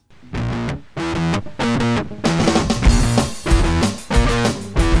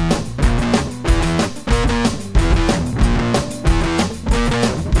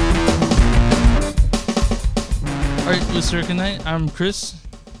is Record Night. I'm Chris.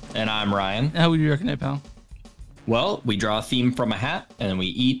 And I'm Ryan. How would you Record Night, pal? Well, we draw a theme from a hat, and we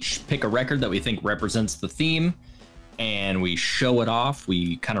each pick a record that we think represents the theme, and we show it off.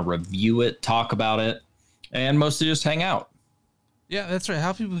 We kind of review it, talk about it, and mostly just hang out. Yeah, that's right.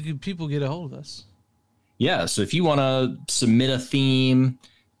 How can people get a hold of us? Yeah, so if you want to submit a theme,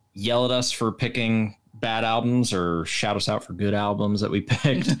 yell at us for picking bad albums, or shout us out for good albums that we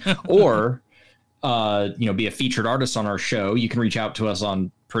picked, or be a featured artist on our show, you can reach out to us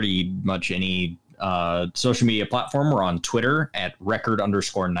on pretty much any social media platform. We're on Twitter at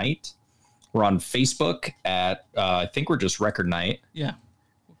record_night. We're on Facebook at I think we're just Record Night. Yeah.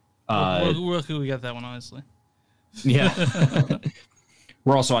 We're lucky we got that one, honestly. Yeah.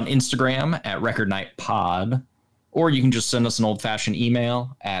 We're also on Instagram at Record Night Pod, or you can just send us an old-fashioned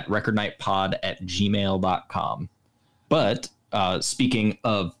email at recordnightpod@gmail.com. But speaking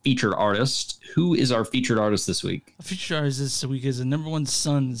of featured artist, who is our featured artist this week? Our featured artist this week is the Number One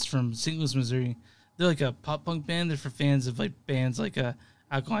Sons from St. Louis, Missouri. They're like a pop punk band. They're for fans of like bands like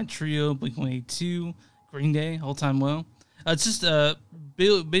Alkaline Trio, Blink-182, Green Day, All Time Low. It's just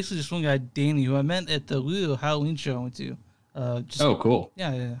basically just one guy, Danny, who I met at the little Halloween show I went to. Cool.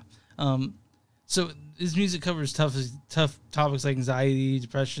 Yeah. So his music covers tough topics like anxiety,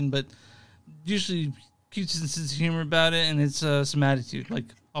 depression, but usually keeps a sense of humor about it, and it's some attitude, like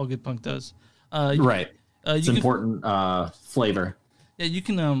all good punk does. Right. It's important flavor. Yeah, you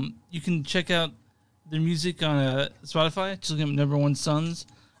can check out their music on Spotify. Just look at Number One Sons.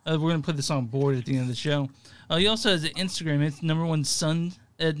 We're gonna put this on board at the end of the show. He also has an Instagram. It's Number One Sons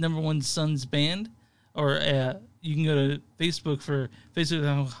Band, or you can go to Facebook for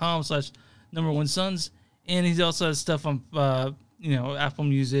facebook.com/number1sons, and he also has stuff on Apple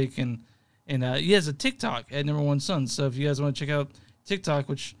Music, and he has a TikTok at Number One Sons. So if you guys want to check out TikTok,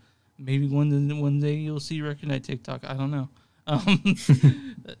 which maybe one day you'll see Record Night TikTok, I don't know. I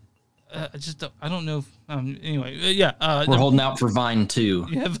don't know. We're holding out for Vine 2.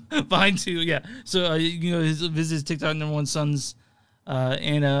 Yeah, Vine 2. Yeah. So visit his TikTok, Number One Sons, we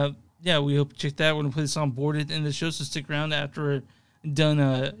hope you check that. We're gonna put this on board at the end of the show, so stick around after we're done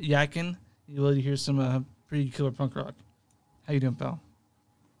yakking. You'll let you hear some pretty killer punk rock. How you doing, pal?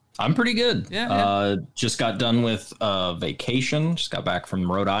 I'm pretty good. Yeah. Just got done with vacation. Just got back from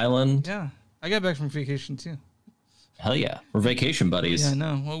Rhode Island. Yeah, I got back from vacation too. Hell yeah, we're vacation buddies. Yeah, I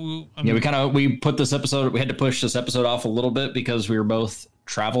know. Well, we put this episode. We had to push this episode off a little bit because we were both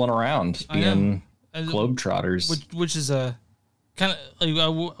traveling around, being globetrotters. Which is kind of like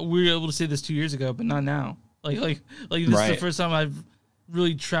we were able to say this 2 years ago, but not now. Like this is the first time I've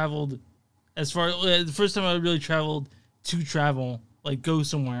really traveled the first time I really traveled to travel, like go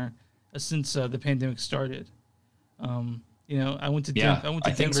somewhere, since the pandemic started. I went to Denver.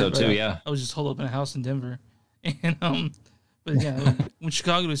 I think so too. Yeah, I was just holed up in a house in Denver, and but yeah, went to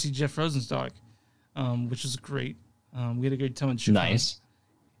Chicago to see Jeff Rosenstock, which was great. We had a great time in Chicago. Nice.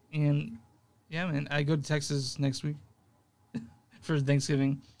 And yeah, man, I go to Texas next week for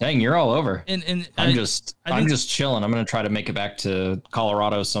Thanksgiving. Dang, you're all over. And I'm just chilling. I'm gonna try to make it back to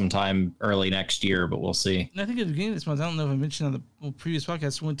Colorado sometime early next year, but we'll see. And I think at the beginning of this month, I don't know if I mentioned on the previous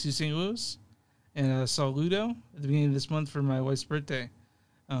podcast, I went to St. Louis and saw Ludo at the beginning of this month for my wife's birthday.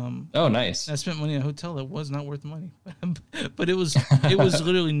 Nice. I spent money at a hotel that was not worth the money, but it was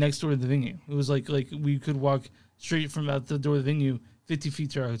literally next door to the venue. It was like we could walk straight from out the door of the venue 50 feet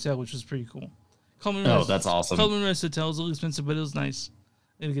to our hotel, which was pretty cool. That's awesome. Coleman Rest Hotel was a little expensive, but it was nice.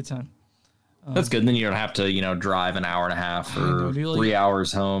 We had a good time. That's good. Then you don't have to, drive an hour and a half or 3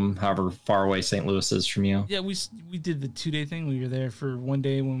 hours home, however far away St. Louis is from you. Yeah, we did the 2-day thing. We were there for one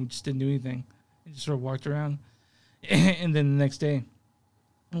day when we just didn't do anything. We just sort of walked around. And then the next day,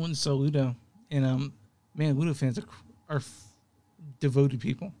 I went and saw Ludo. And, Ludo fans are devoted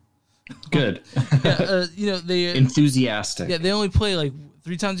people. Good. Yeah, they enthusiastic. Yeah, they only play like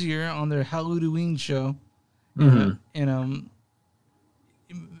 3 times a year on their Halloween show. Mm-hmm. And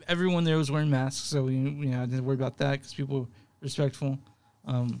everyone there was wearing masks, so I didn't worry about that because people were respectful.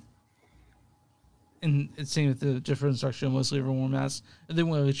 And it's same with the Jeff Rosenstock show. Mostly everyone wore masks. And they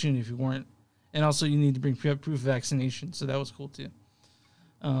won't let you in if you weren't. And also, you need to bring proof of vaccination, so that was cool too.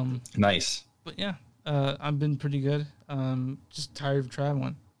 Nice. But yeah, I've been pretty good. Just tired of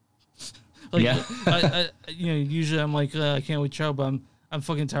traveling. I usually I'm like I can't wait to travel, but I'm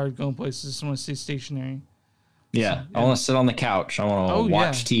fucking tired of going places. I just want to stay stationary. Yeah, I want to sit on the couch. I want to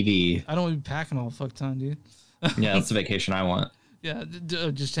watch TV. I don't want to be packing all the fuck time, dude. Yeah, that's the vacation I want. Yeah,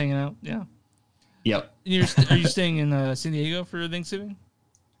 just hanging out. Yeah. Yep. Are you staying in San Diego for Thanksgiving?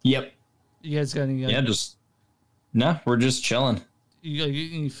 Yep. You guys got any? We're just chilling. You got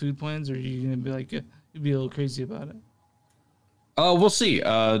any food plans, or are you gonna be like you'd be a little crazy about it? Oh, we'll see.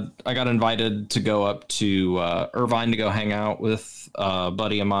 I got invited to go up to Irvine to go hang out with a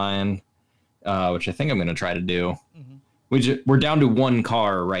buddy of mine, which I think I'm going to try to do. Mm-hmm. We're down to one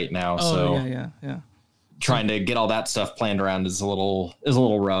car right now, so yeah. Trying to get all that stuff planned around is a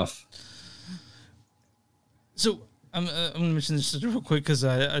little rough. So I'm going to mention this just real quick because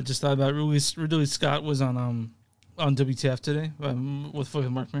I just thought about Ridley Scott was on WTF today with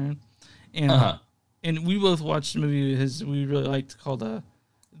fucking Mark Maron, and and we both watched a movie we really liked called the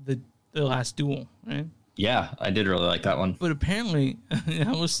Last Duel, right? Yeah, I did really like that one. But apparently,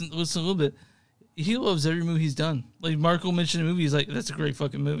 listen a little bit. He loves every movie he's done. Like Marco mentioned a movie, he's like, "That's a great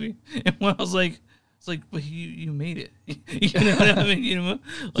fucking movie." And when I was like, "It's like, but you made it." You know what I mean? You know,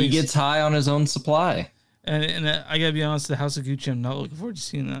 like, he gets high on his own supply. And I gotta be honest, the House of Gucci, I'm not looking forward to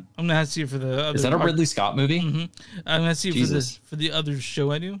seeing that. I'm gonna have to see it for the other. Is that a Ridley Scott movie? Mm-hmm. I'm gonna see it for the other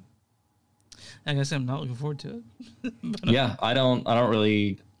show I do. Like I said, I'm not looking forward to it. But, yeah, I don't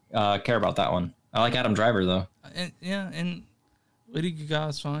really care about that one. I like Adam Driver though. And Lady Gaga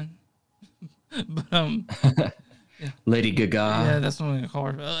is fine. But yeah. Lady Gaga. Yeah, that's what I'm gonna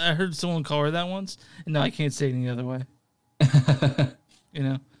call her. I heard someone call her that once, and now I can't say it any other way. You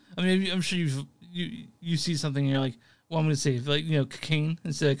know, I mean, I'm sure you see something and you're like, well, I'm gonna say like cocaine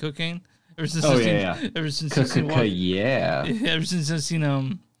instead of cocaine. Ever since Ever since I've seen ever since I've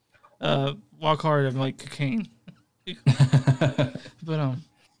seen Walk Hard, I'm like cocaine. But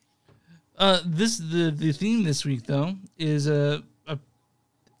the theme this week though is a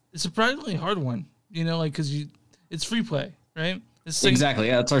surprisingly hard one. You know, like because it's free play, right? Exactly.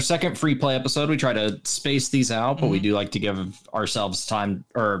 Yeah, it's our second free play episode. We try to space these out, but we do like to give ourselves time,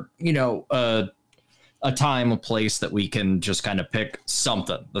 or a time, a place that we can just kind of pick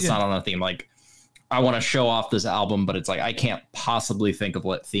something that's not on a theme. Like, I want to show off this album, but it's like I can't possibly think of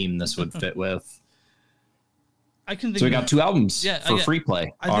what theme this would fit with. I can think so we got 2 albums for free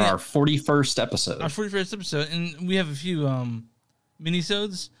play on our 41st episode. Our 41st episode, and we have a few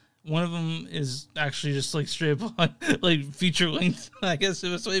minisodes. One of them is actually just like straight up like feature length, I guess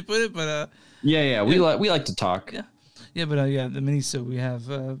is the way to put it. But we like to talk. Yeah, but the minisode we have.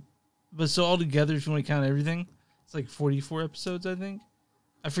 But so all together, if you want to count everything, it's like 44 episodes, I think.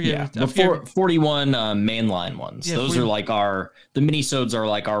 I forget. Yeah, the 41 mainline ones. Yeah, those 40... are like the minisodes are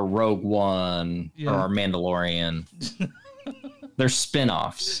like our Rogue One or our Mandalorian. They're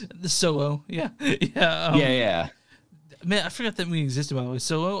spin-offs. The Solo, yeah. Man, I forgot that movie existed, by the way.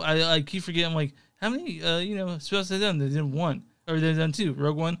 Solo, I keep forgetting. I'm like, how many spin-offs they done? They did 1, or they done 2,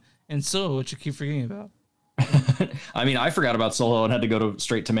 Rogue One and Solo, which I keep forgetting about. I mean, I forgot about Solo and had to go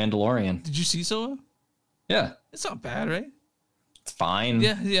straight to Mandalorian. Did you see Solo? Yeah. It's not bad, right? It's fine.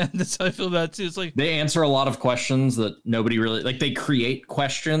 Yeah, that's how I feel about it too. It's like they answer a lot of questions that nobody really like. They create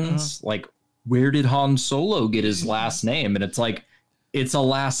questions like, where did Han Solo get his last name? And it's like, it's a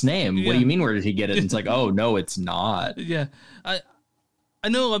last name. Yeah. What do you mean, where did he get it? And it's like, oh no, it's not. Yeah. I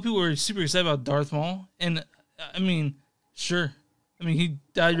know a lot of people were super excited about Darth Maul, and I mean, sure. I mean, he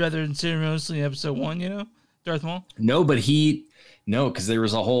died rather unceremoniously in episode 1, Darth Maul. No, but because there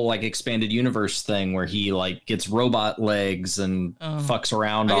was a whole like expanded universe thing where he like gets robot legs and fucks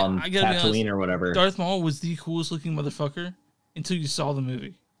around on Tatooine or whatever. Darth Maul was the coolest looking motherfucker until you saw the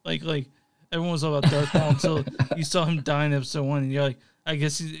movie. Like everyone was all about Darth Maul until you saw him die in episode 1, and you're like, I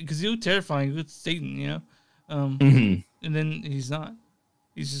guess because he looked terrifying. He looked Satan, and then he's not.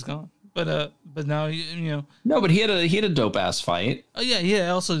 He's just gone. But now No, but he had a dope ass fight. Oh yeah.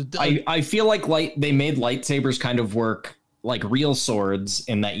 Also, I feel like they made lightsabers kind of work like real swords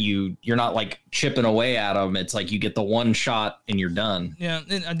in that you're not like chipping away at them. It's like you get the one shot and you're done. Yeah,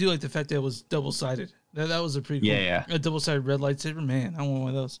 and I do like the fact that it was double sided. That was a pretty cool. Yeah. A double sided red lightsaber. Man, I want one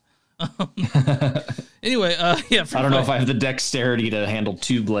of those. Anyway, yeah. I don't know if I have the dexterity to handle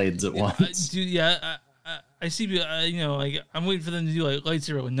 2 blades at once. I see. Like I'm waiting for them to do like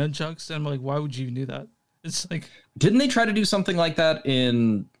lightsaber with nunchucks, and I'm like, why would you even do that? It's like, didn't they try to do something like that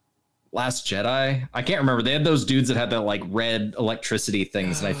in Last Jedi? I can't remember. They had those dudes that had that like red electricity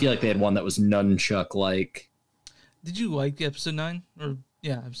things, and I feel like they had one that was nunchuck like. Did you like episode 9?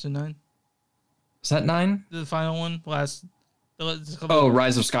 Episode 9. Is that 9? The final one, Rise of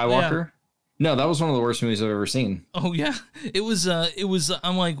Skywalker. Yeah. No, that was one of the worst movies I've ever seen. Oh yeah, it was.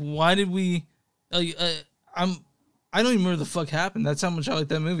 I'm like, why did we? I don't even remember the fuck happened. That's how much I like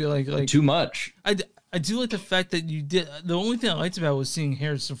that movie. Like too much. I do like the fact that you did. The only thing I liked about it was seeing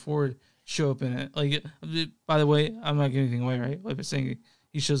Harrison Ford show up in it. Like, by the way, I'm not giving anything away, right? Like I'm saying,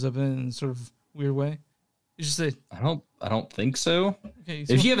 he shows up in a sort of weird way. You just say, I don't think so. Okay,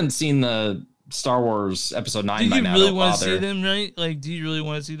 if you haven't seen the Star Wars Episode 9 do by you now. really want to see them, right? Like, do you really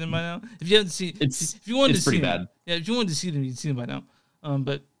want to see them by now? If you haven't seen, if you wanted to see them, yeah, if you wanted to see them, you'd see them by now.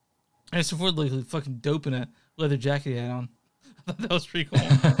 But Harrison Ford looked like fucking dope in a leather jacket he had on. I thought that was pretty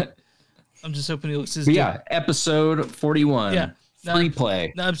cool. I'm just hoping he looks as yeah, Episode 41. Yeah, free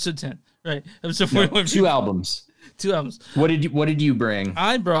play. No, Episode 10. Right, Episode 41. No, two albums. Two albums. What did you bring?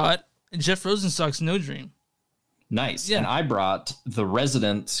 I brought Jeff Rosenstock's No Dream. Nice. Yeah. And I brought the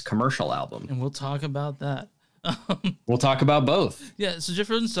Residents commercial album. And we'll talk about that. We'll talk about both. Yeah, so Jeff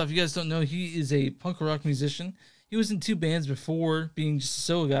Rosenstock, if you guys don't know, he is a punk rock musician. He was in 2 bands before being just a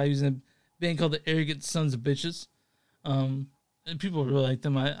solo guy. He was in a band called the Arrogant Sons of Bitches. And people really like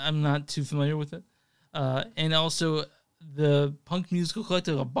them. I'm not too familiar with it. And also the punk musical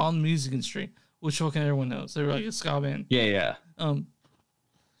collective of Bomb Music Industry, which fucking everyone knows. They were like a ska band. Yeah.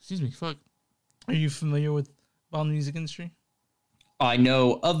 Excuse me, fuck. Are you familiar with Bomb Music Industry? I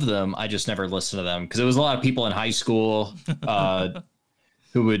know of them. I just never listened to them because there was a lot of people in high school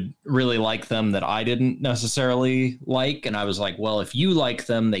who would really like them that I didn't necessarily like. And I was like, well, if you like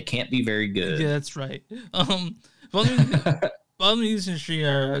them, they can't be very good. Yeah, that's right. Bomb Music Industry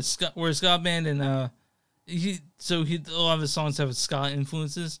we're a ska band, and a lot of his songs have ska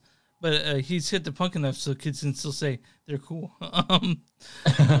influences, but he's hit the punk enough so kids can still say they're cool.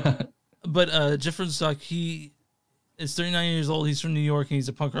 But Jeff Rosenstock, he is 39 years old. He's from New York, and he's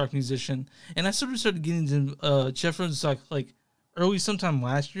a punk rock musician. And I sort of started getting into Jeff Rosenstock like early sometime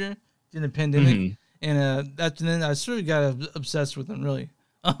last year during the pandemic, and after then I sort of got obsessed with him. Really,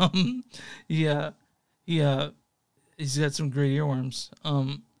 he's got some great earworms.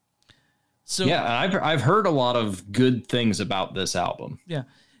 So yeah, I've heard a lot of good things about this album. Yeah,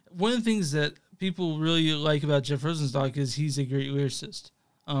 one of the things that people really like about Jeff Rosenstock is he's a great lyricist.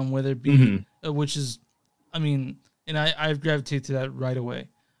 Whether it be, which is, I mean, and I've gravitated to that right away.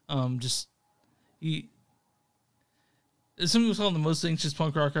 Some people call him the most anxious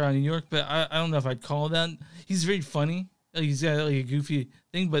punk rocker out of New York, but I don't know if I'd call that. He's very funny. He's got like a goofy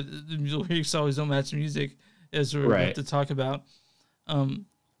thing, but the lyrics always don't match the music, as we're about to talk about. But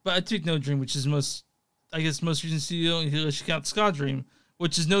I took No Dream, which is most recent studio, and he got Ska Dream,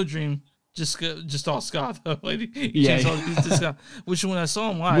 which is No Dream. Just all ska though. Like, ska. Which when I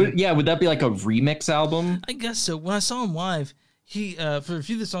saw him live, would that be like a remix album? I guess so. When I saw him live, he for a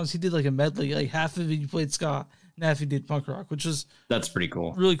few of the songs he did like a medley. Like half of it he played ska, and half he did punk rock, which was pretty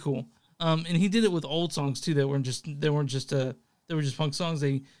cool, really cool. And he did it with old songs too. They weren't just punk songs.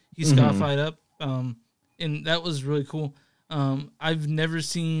 He ska-fied up, and that was really cool. I haven't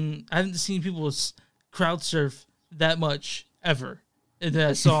seen people crowd surf that much ever. That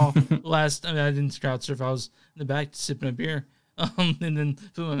I saw last. I mean, I didn't crowd surf. I was in the back sipping a beer, and then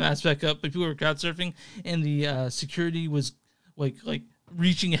put my mask back up. But people were crowd surfing, and the security was like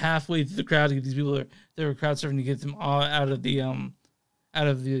reaching halfway through the crowd to get these people that were crowd surfing to get them all out of the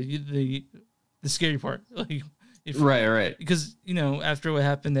scary part. Like, right. Because after what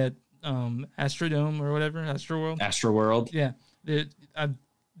happened at Astrodome or whatever, Astroworld. Yeah, they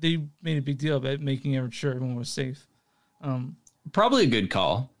made a big deal about making sure everyone was safe. Probably a good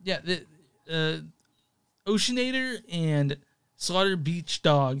call. Yeah, Oceanator and Slaughter Beach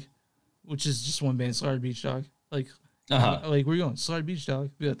Dog, which is just one band, Slaughter Beach Dog. Like where you going? Slaughter Beach Dog.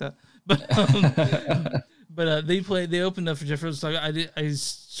 Be like that. But they opened up for Jeff Rosenstock. I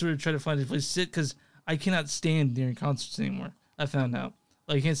sort of tried to find a place to sit because I cannot stand during concerts anymore. I found out.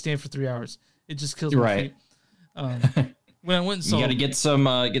 Like, I can't stand for 3 hours. It just kills my feet. When I went and saw, you got to get some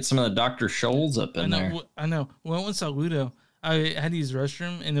of the Dr. Scholl's up in there. I know. When I went and saw Ludo, I had to use the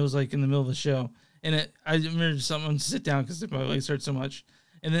restroom, and it was like in the middle of the show. And I remember something to sit down because my legs hurt so much.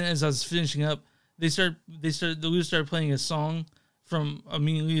 And then as I was finishing up, the Ludo started playing a song from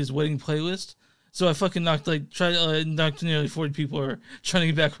immediately his wedding playlist. So I fucking knocked nearly 40 people or trying to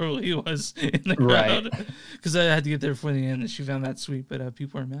get back where Lee was in the crowd. Because I had to get there before the end, and she found that sweet, but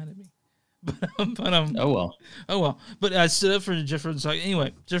people are mad at me. Oh well. But I stood up for Jeff Rosenstock.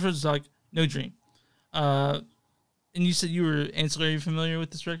 Anyway, Jeff Rosenstock, No Dream. And you said you were ancillary familiar with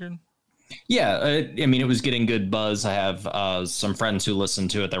this record? Yeah, I mean, it was getting good buzz. I have some friends who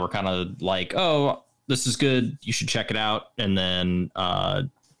listened to it that were kind of like, oh, this is good, you should check it out. And then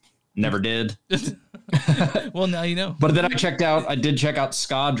never did. Well, now you know. But then I did check out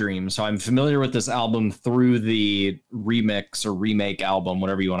Ska Dream, so I'm familiar with this album through the remix or remake album,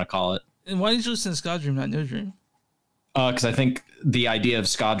 whatever you want to call it. And why did you listen to Ska Dream, not No Dream? Because I think the idea of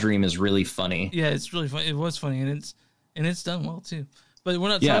Ska Dream is really funny. Yeah, it's really funny. It was funny, and it's done well too. But we're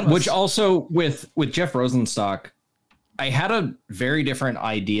not talking about... which also with Jeff Rosenstock, I had a very different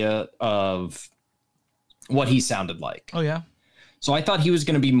idea of what he sounded like. Oh yeah. So I thought he was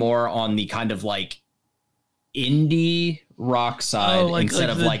going to be more on the kind of like indie rock side instead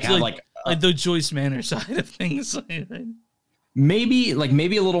of like the Joyce Manor side of things. Maybe a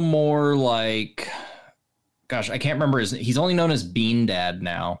little more like, gosh, I can't remember he's only known as Bean Dad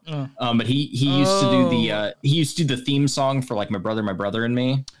now. But he used to do the theme song for like My Brother and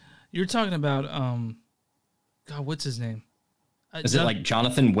Me. You're talking about God, what's his name? Is it like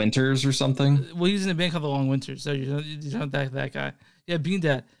Jonathan Winters or something? Well, he's in a band called The Long Winters. So you're not that guy. Yeah, Bean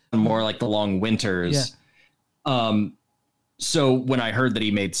Dad. More like The Long Winters. Yeah. So when I heard that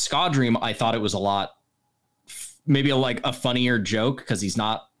he made Ska Dream, I thought it was a lot, maybe a funnier joke because he's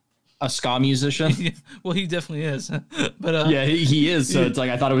not a ska musician. Well, he definitely is. But yeah, he is. So it's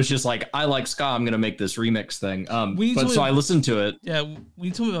like I thought it was just like, I like ska, I'm gonna make this remix thing. I listened to it. Yeah, when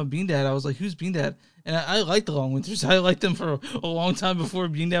you told me about Bean Dad, I was like, who's Bean Dad? And I like the Long Winters. I liked them for a long time before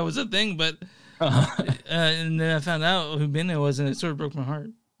Bean Dad was a thing. But and then I found out who Bean Dad was, and it sort of broke my heart.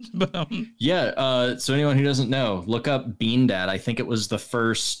 But so anyone who doesn't know, look up Bean Dad. I think it was the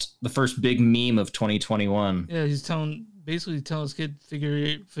first big meme of 2021. Yeah, he's basically telling his kid,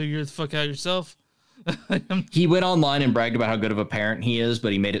 figure the fuck out yourself. He went online and bragged about how good of a parent he is,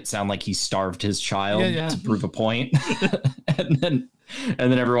 but he made it sound like he starved his child to prove a point. and then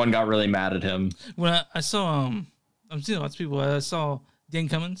everyone got really mad at him. When I saw I'm seeing lots of people. I saw Dan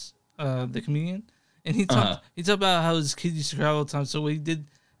Cummins, the comedian, and he talked about how his kid used to cry all the time. So what he did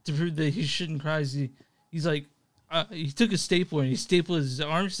to prove that he shouldn't cry is he's like he took a stapler and he stapled his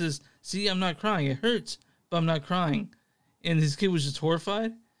arm. He says, "See, I'm not crying. It hurts, but I'm not crying." And his kid was just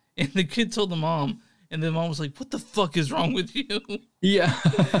horrified. And the kid told the mom, and the mom was like, "What the fuck is wrong with you?" Yeah.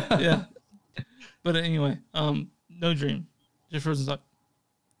 Yeah. But anyway, No Dream, Jeff Rosenstock.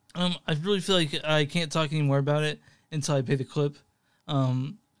 I really feel like I can't talk anymore about it until I pay the clip.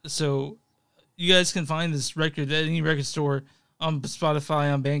 So you guys can find this record at any record store, on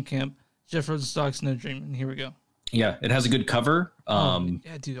Spotify, on Bandcamp. Jeff Rosenstock's No Dream, and here we go. Yeah, it has a good cover. Yeah,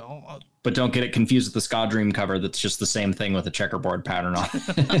 dude. But don't get it confused with the Ska Dream cover. That's just the same thing with a checkerboard pattern on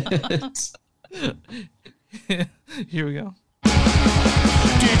it. Here we go.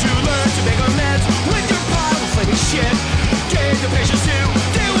 Did you learn to make amends with your pile of flaming shit? Gain the patience to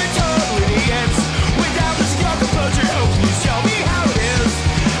do it totally the ends. Without losing your composure, oh please tell me how it is.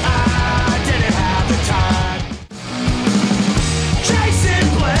 I didn't have the time. Jason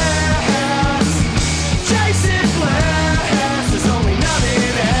Blast, Jason Blast, there's only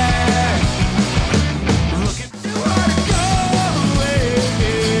nothing there. Looking to wanna go away.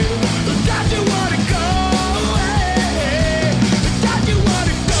 Got to wanna go away. Got to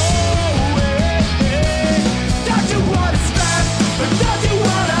wanna go away. Got to wanna scrap. Got to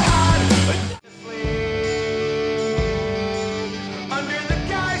wanna hide. Under the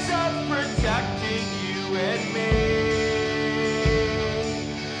guise of protecting you and me,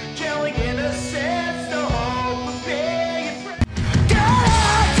 killing innocence, no hope of being free.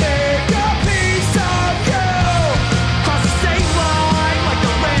 Gotta take a piece of you. Cross the same line like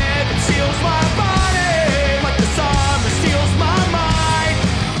the red that seals my body, like the sun that steals my mind.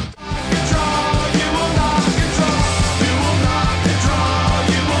 Control, you will not control. You will not control.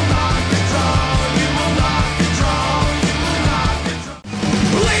 You will not control. You will not control. You will not control.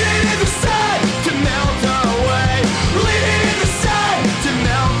 Bleeding in the sun to melt away. Bleeding in the sun to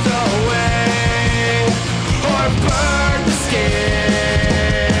melt away. Or burn the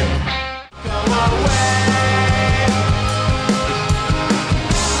skin. Go away.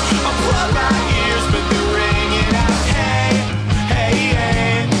 I'll plug my ears, but they're ringing out. Hey, hey,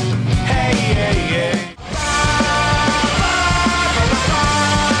 hey, hey, hey, hey.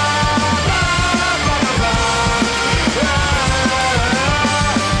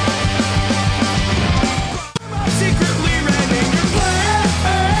 Secretly rending your place.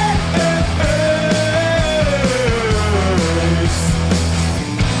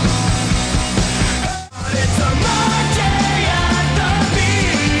 It's a Monday at the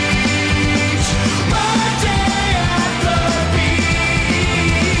beach. Monday at the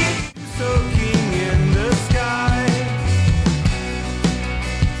beach. Soaking in the sky.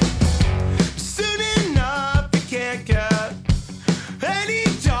 Soon enough, it can't get any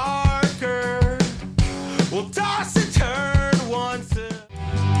darker. We'll toss and turn once.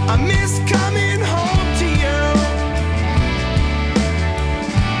 I miss coming home to you.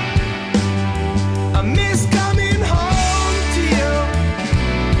 I miss coming home to you.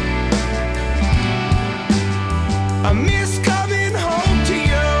 I miss coming home to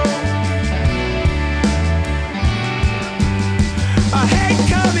you. I hate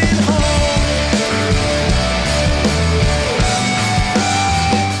coming home.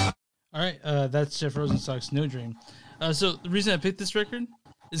 All right, that's Jeff Rosenstock's No Dream. So the reason I picked this record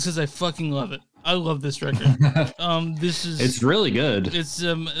is because I fucking love it. I love this record. It's really good. It's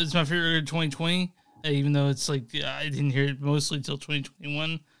my favorite record of 2020. Even though it's like I didn't hear it mostly till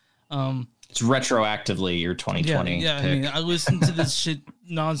 2021. It's retroactively your 2020. Yeah. I mean, I listened to this shit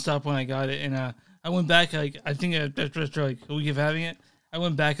nonstop when I got it, and I went back like I think after like a week of having it, I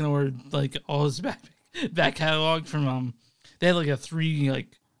went back and ordered like all his back catalog from they had like a 3 like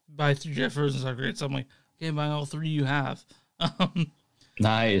buy 3 Jeff Rosenstock records. So I'm like, okay, buy all 3 you have.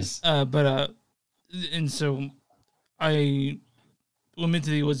 Nice. And so I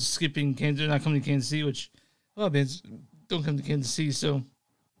lamented was skipping Kansas, not coming to Kansas City, which a lot of bands don't come to Kansas City. So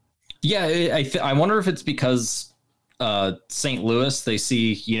yeah, I wonder if it's because St. Louis, they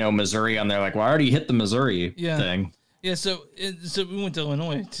see Missouri on there, like, well, I already hit the Missouri thing. Yeah, so we went to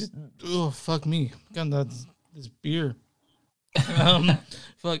Illinois. Fuck me, got this beer.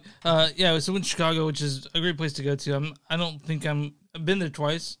 Fuck. Yeah, so we went to Chicago, which is a great place to go to. I've been there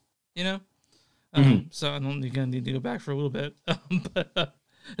twice, so I don't think I need to go back for a little bit. But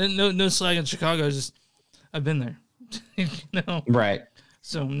no slag in Chicago. I've been there, Right.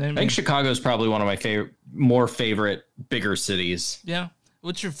 So I think Chicago is probably one of my favorite bigger cities. Yeah.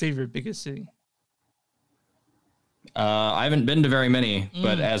 What's your favorite biggest city? I haven't been to very many,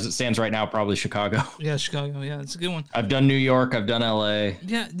 but as it stands right now, probably Chicago. Yeah, Chicago. Yeah, it's a good one. I've done New York. I've done LA.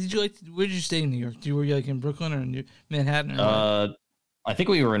 Yeah. Where did you stay in New York? Were you like in Brooklyn or in Manhattan? I think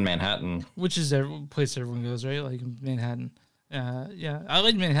we were in Manhattan. Which is the place everyone goes, right? Like Manhattan. Yeah, I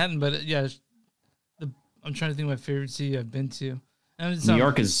like Manhattan, but yeah, I'm trying to think of my favorite city I've been to. New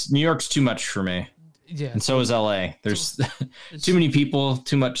York's too much for me. Yeah, and so is LA. There's too many people,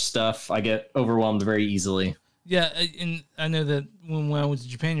 too much stuff. I get overwhelmed very easily. Yeah, and I know that when I went to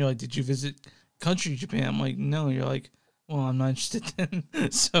Japan, you're like, did you visit country Japan? I'm like, no. You're like, well, I'm not interested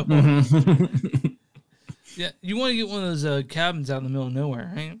in. So, yeah, you want to get one of those cabins out in the middle of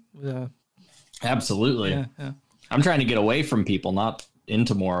nowhere, right? Absolutely. Yeah. I'm trying to get away from people, not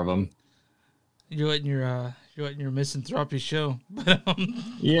into more of them. You're letting your misanthropy show. But,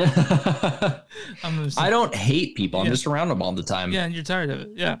 yeah. I don't hate people. I'm just around them all the time. Yeah, and you're tired of it.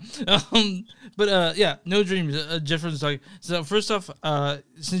 Yeah. But yeah, No Dreams, Jeff Rosenstock. So first off,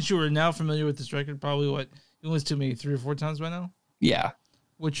 since you were now familiar with this record, probably you listened to maybe 3 or 4 times by now? Yeah.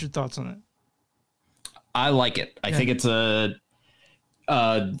 What's your thoughts on it? I like it. I think it's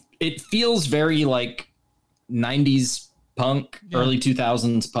it feels very like 90s punk, early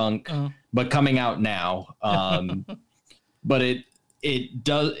 2000s punk, but coming out now. But it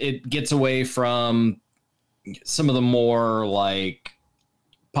gets away from some of the more like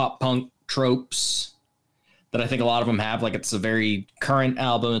pop punk tropes that I think a lot of them have. Like, it's a very current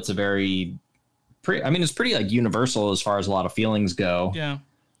album. It's a very it's pretty like universal as far as a lot of feelings go. Yeah.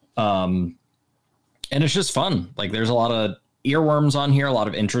 And it's just fun. Like, there's a lot of earworms on here, a lot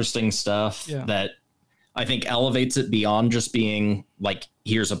of interesting stuff that I think elevates it beyond just being like,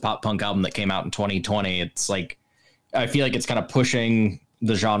 here's a pop punk album that came out in 2020. It's like, I feel like it's kind of pushing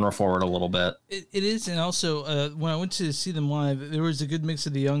the genre forward a little bit. It is. And also, when I went to see them live, there was a good mix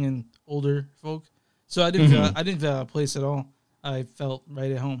of the young and older folk. So I didn't feel out of place at all. I felt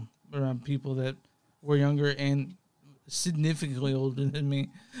right at home around people that were younger and significantly older than me.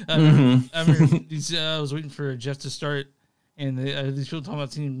 I remember I was waiting for Jeff to start, and these people talking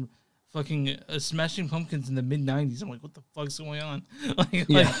about seeing fucking Smashing Pumpkins in the mid-90s. I'm like, what the fuck's going on?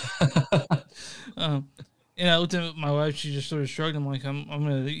 And I looked at my wife. She just sort of shrugged. I'm like, I'm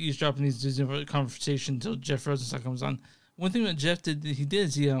going to eavesdrop in these Disney conversation until Jeff Rosenstock comes on. One thing that Jeff did,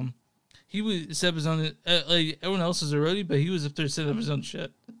 he was set up his own, like everyone else was a roadie, but he was up there setting up his own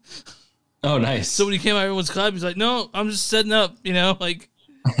shit. Oh, nice. So when he came out, everyone's clapping. He's like, "No, I'm just setting up," like.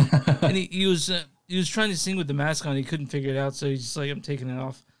 And he was trying to sing with the mask on. He couldn't figure it out, so he's just like, "I'm taking it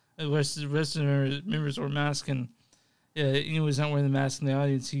off." The rest of the members wore masks, and he was not wearing the mask in the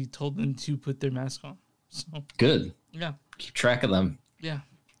audience. He told them to put their mask on. So good. Yeah. Keep track of them. Yeah.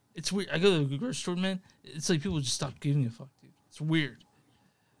 It's weird. I go to the grocery store, man. It's like people just stop giving a fuck, dude. It's weird.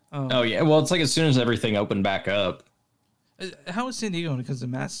 Oh yeah. Well, it's like as soon as everything opened back up. How is San Diego when it comes to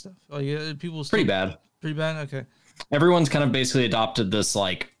mask stuff? Like, people still, pretty bad. Pretty bad. Okay. Everyone's kind of basically adopted this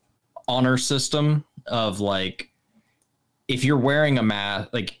like honor system of like, if you're wearing a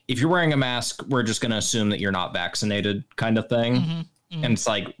mask, we're just going to assume that you're not vaccinated, kind of thing. Mm-hmm. And it's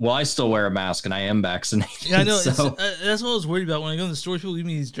like, well, I still wear a mask and I am vaccinated. Yeah, I know. So. That's what I was worried about when I go in the store. People give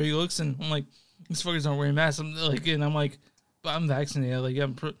me these dirty looks, and I'm like, these fuckers aren't wearing masks. I'm like, but I'm vaccinated. Like, I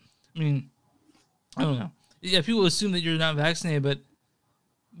don't know. Yeah, people assume that you're not vaccinated, but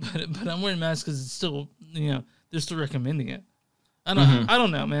I'm wearing masks because it's still, they're still recommending it. I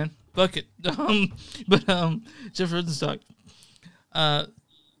don't know, man. Fuck it. Jeff Rosenstock.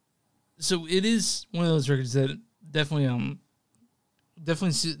 So it is one of those records that definitely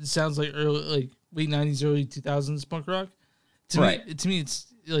sounds like late 90s, early 2000s punk rock. To me, it's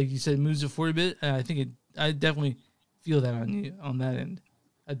like you said, it moves it forward a bit. And I think I definitely feel that on that end.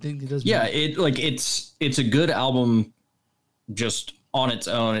 I think it does. Yeah, it's a good album just on its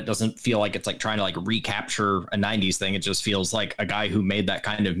own. It doesn't feel like it's like trying to like recapture a 90s thing. It just feels like a guy who made that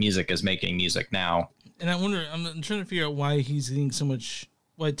kind of music is making music now. And I'm trying to figure out why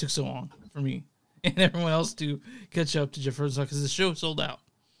why it took so long for me and everyone else to catch up to Jeff Rosenstock, because the show sold out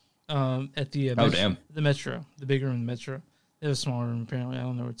at the the Metro, the big room in the Metro. They have a smaller room apparently. I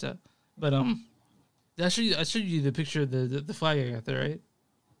don't know where it's at, but I showed you the picture of the flag I got there, right?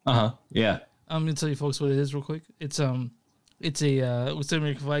 Yeah. I'm gonna tell you folks what it is real quick. It's a with the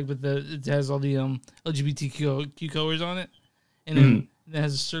American flag, but it has all the LGBTQ colors on it, and then it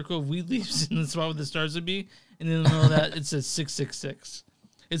has a circle of weed leaves in the spot where the stars would be, and in the middle of that it says 666.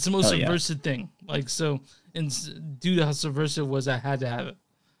 It's the most subversive thing. Like, so, and due to how subversive it was, I had to have it.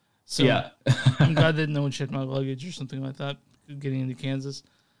 So yeah. I'm glad that no one checked my luggage or something like that getting into Kansas,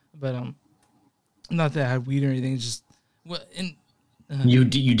 but not that I had weed or anything. It's just you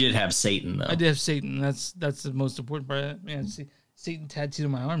did have Satan though. I did have Satan. That's the most important part. Man, see Satan tattooed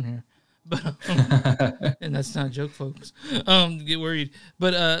on my arm here, but and that's not a joke, folks. Get worried.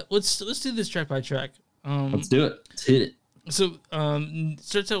 But let's do this track by track. Let's do it. Let's hit it. So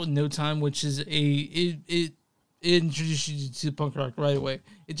starts out with No Time, which is it introduces you to punk rock right away.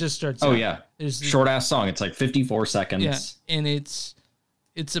 It just starts. Oh yeah, short ass song. It's like 54 seconds. Yeah, and it's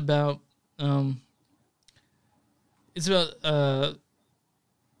about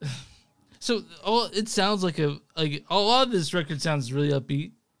so it sounds like a lot of this record sounds really upbeat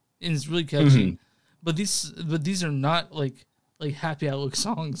and it's really catchy, but these are not like happy outlook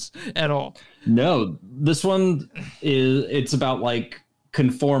songs at all. No, this one it's about like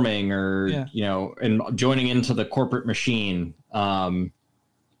conforming or and joining into the corporate machine. And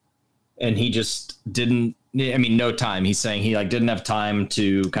he just didn't. I mean, No Time. He's saying he didn't have time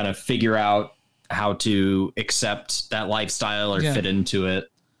to kind of figure out how to accept that lifestyle or fit into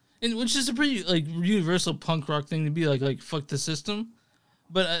it. And which is a pretty universal punk rock thing to be like fuck the system.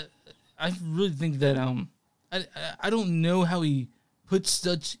 But I really think that I don't know how he puts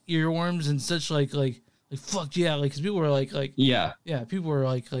such earworms and such like fuck yeah, because people were people were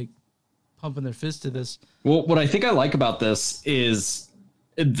like pumping their fist to this. Well, what I think I like about this is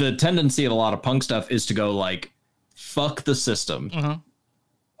the tendency of a lot of punk stuff is to go like fuck the system.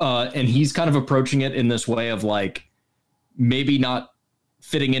 And he's kind of approaching it in this way of like maybe not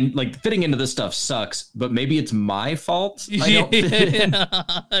fitting into this stuff sucks, but maybe it's my fault. I don't fit in.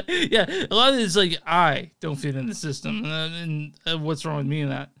 Yeah, a lot of it is like I don't fit in the system, and what's wrong with me in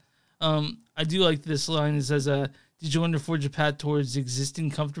that? I do like this line. It says, "Did you want to forge a path towards existing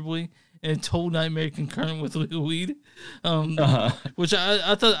comfortably in a total nightmare concurrent with legal weed?" Which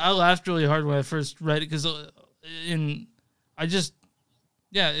I thought I laughed really hard when I first read it because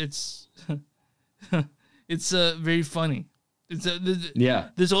it's it's very funny.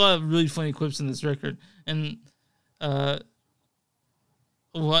 There's a lot of really funny clips in this record, and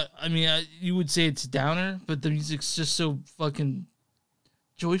you would say it's downer, but the music's just so fucking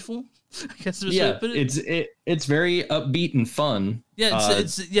joyful. I guess it's very upbeat and fun. Yeah,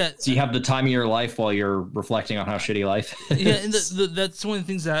 So you have the time of your life while you're reflecting on how shitty life is. Yeah, and that's one of the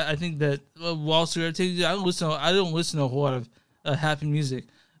things that I think that Wall Street. I don't listen to a whole lot of happy music.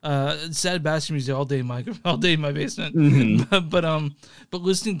 Sad bastard music all day in my basement. But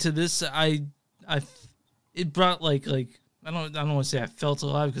listening to this, it brought like I don't want to say I felt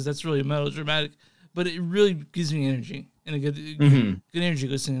alive because that's really melodramatic, but it really gives me energy and a good energy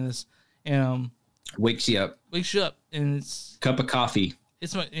listening to this, and wakes you up, and it's cup of coffee.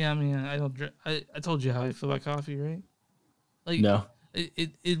 It's my I told you how I feel about coffee, right? Like no.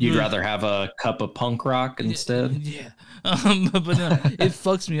 You'd really rather have a cup of punk rock instead? Yeah. But no, it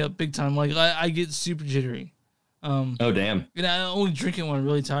fucks me up big time. Like I get super jittery. Oh damn. And I only drink it when I'm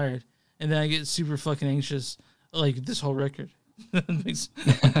really tired, and then I get super fucking anxious. Like this whole record. I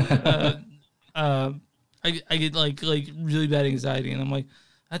get like really bad anxiety, and I'm like,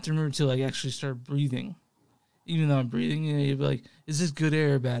 I have to remember to like actually start breathing. Even though I'm breathing, you'd be like, is this good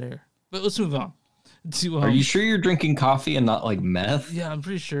air or bad air? But let's move on. Are you sure you're drinking coffee and not like meth? Yeah, I'm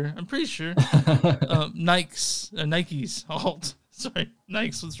pretty sure. Nikes. Halt. Sorry,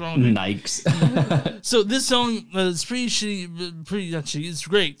 Nikes. What's wrong with you? Nikes. So this song is pretty shitty. Pretty not shitty. It's a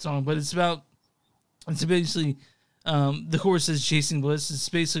great song, but it's basically the chorus says chasing bliss. It's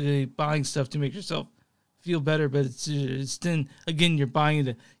basically buying stuff to make yourself feel better, but it's then again you're buying it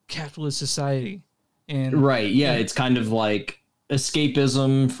to capitalist society. And right. Yeah. It's kind of like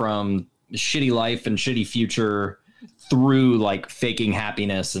escapism from shitty life and shitty future through like faking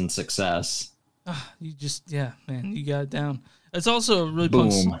happiness and success. You just, yeah, man, you got it down. It's also a really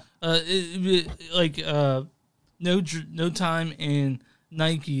Boom. No Time and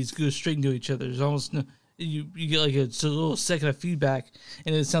Nikes go straight into each other. There's almost no, you get like a little second of feedback,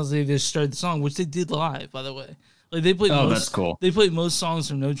 and it sounds like they just started the song, which they did live, by the way. Like they played. That's cool. They played most songs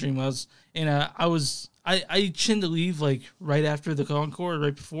from No Dream House, and I tend to leave like right after the encore,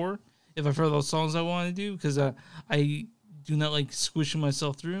 right before, if I've heard those songs I want to do, because I do not like squishing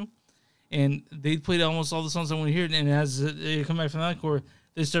myself through. And they played almost all the songs I want to hear, and as they come back from the encore,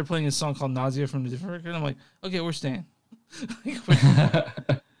 they start playing a song called Nausea from a different record. I'm like, okay, we're staying.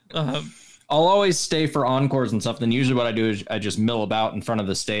 I'll always stay for encores and stuff. Then usually what I do is I just mill about in front of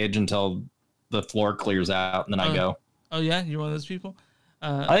the stage until the floor clears out, and then I go. Oh yeah, you're one of those people.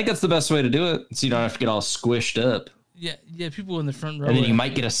 I think that's the best way to do it, so you don't have to get all squished up. Yeah, people in the front row. And then you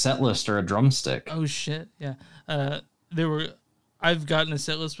might get a set list or a drumstick. Oh shit, yeah. I've gotten a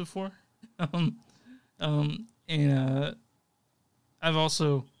set list before, and I've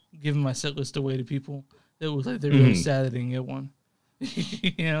also given my set list away to people that look like they're really sad they didn't get one.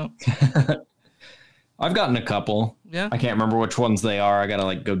 You know. I've gotten a couple. Yeah. I can't remember which ones they are. I gotta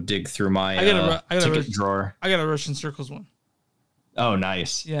like go dig through my ticket drawer. I got a Russian Circles one. Oh,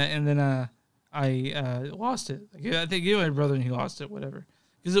 nice. Yeah, and then I lost it. Like, I think my brother and he lost it, whatever,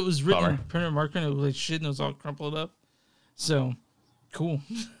 because it was written printer marker and it was like shit and it was all crumpled up. So cool.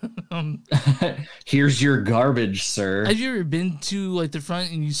 Here's your garbage, sir. Have you ever been to like the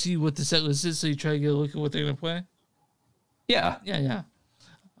front and you see what the set list is, so you try to get a look at what they're gonna play? Yeah. I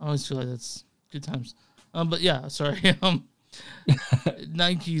always feel like that's good times. But yeah, sorry.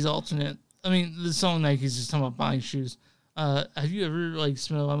 Nike's alternate. I mean, the song Nike's just talking about buying shoes. Have you ever like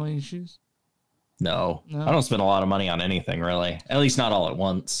spent a lot of money on shoes? No, I don't spend a lot of money on anything really. At least not all at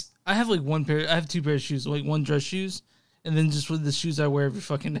once. I have like I have two pairs of shoes, like one dress shoes, and then just with the shoes I wear every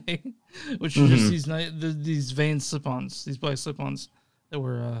fucking day, which are just these Vans slip-ons, these black slip-ons that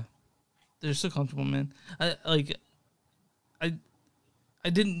were they're so comfortable, man. I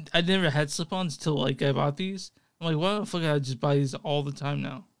never had slip-ons till like I bought these. I'm like, why the fuck I just buy these all the time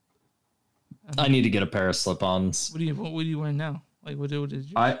now? I need to get a pair of slip-ons. What are you wearing now? Like what did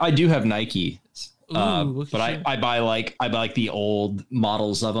you? I do have Nike, but I buy like the old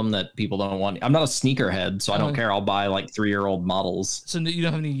models of them that people don't want. I'm not a sneakerhead, so I don't care. I'll buy like 3-year-old models. So you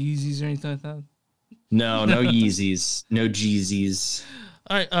don't have any Yeezys or anything like that? No Yeezys, no Jeezys.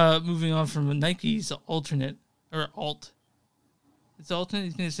 All right, moving on from Nike's alternate or alt. It's alternate.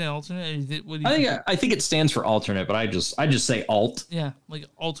 You can say alternate. Or what do you I think it stands for alternate, but I just say alt. Yeah, like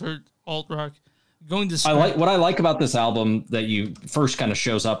alt rock. Going to what I like about this album that you first kind of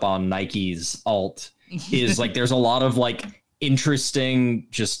shows up on Nike's alt is like there's a lot of like interesting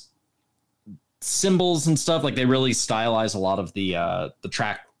just symbols and stuff. Like they really stylize a lot of the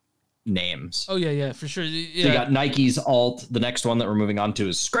track names. Oh yeah, for sure. Yeah. So you got Nike's alt. The next one that we're moving on to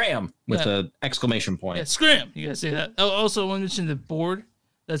is Scram with an exclamation point. Yeah, Scram. You gotta say that. Oh, also, I want to mention the Bored.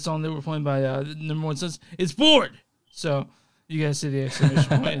 That song that we're playing by the number one Sons. It's Bored. So you gotta say the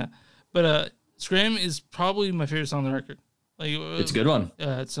exclamation point. Yeah. But Scram is probably my favorite song on the record. Like it's a good one.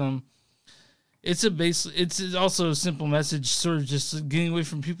 It's also a simple message, sort of just getting away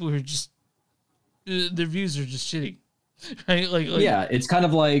from people who are just their views are just shitty, right? Like yeah, it's kind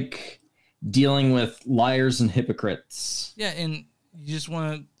of like dealing with liars and hypocrites. Yeah, and you just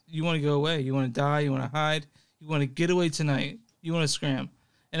want to go away. You want to die. You want to hide. You want to get away tonight. You want to scram.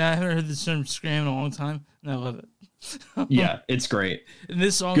 And I haven't heard the term scram in a long time, and I love it. Yeah, it's great. And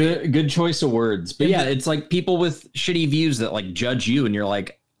this song, good choice of words. But yeah, it's like people with shitty views that like judge you, and you're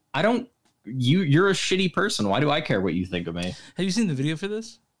like, you're a shitty person. Why do I care what you think of me? Have you seen the video for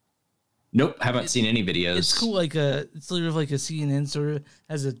this? Nope, haven't seen any videos. It's cool, it's sort of like a CNN sort of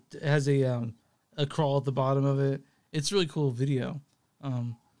has a crawl at the bottom of it. It's a really cool video,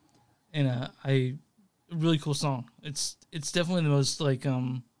 and a really cool song. It's definitely the most like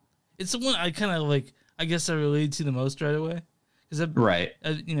it's the one I kind of like. I guess I related to the most right away, because right,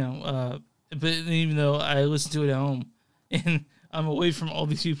 but even though I listen to it at home, and I'm away from all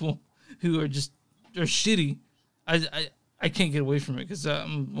these people who are shitty, I can't get away from it because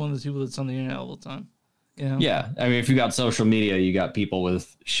I'm one of those people that's on the internet all the time. You know? Yeah, I mean, if you got social media, you got people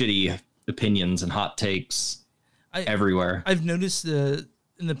with shitty opinions and hot takes everywhere. I've noticed in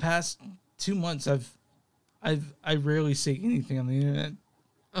the past 2 months, I rarely say anything on the internet.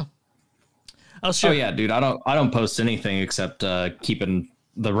 I'll share. Oh yeah, dude, I don't post anything except keeping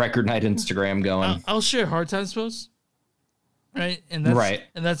the Record Night Instagram going. I'll share Hard Times posts. right? And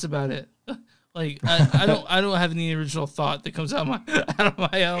that's about it. Like I don't have any original thought that comes out of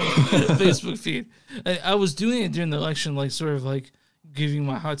my own Facebook feed. I was doing it during the election, like sort of like giving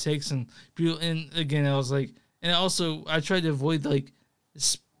my hot takes and people. And again, I was like, and also I tried to avoid like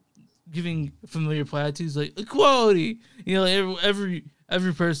giving familiar platitudes like equality. You know, like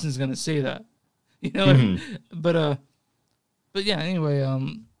every person is gonna say that. You know, but yeah. Anyway,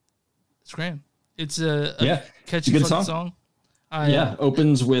 Scram. It's a catchy good fucking song.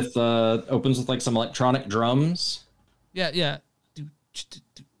 Opens with like some electronic drums. Yeah.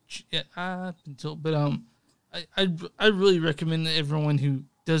 But I really recommend that everyone who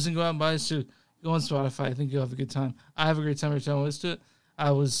doesn't go out and buy this to go on Spotify. I think you'll have a good time. I have a great time every time I listen to it.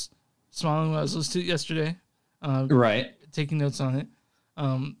 I was smiling when I was listening to it yesterday. Right. Taking notes on it.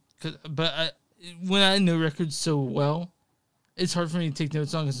 When I know records so well, it's hard for me to take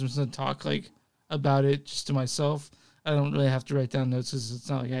notes on because I'm just gonna talk like about it just to myself. I don't really have to write down notes because it's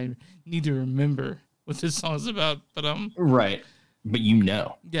not like I need to remember what this song is about. But right. But you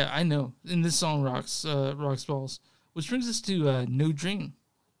know. Yeah, I know. And this song rocks balls. Which brings us to No Dream.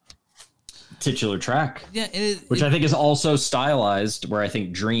 Titular track. Yeah, which I think is also stylized, where I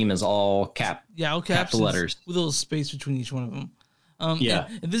think Dream is all all caps letters with a little space between each one of them.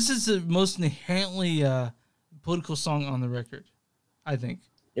 And this is the most inherently political song on the record, I think.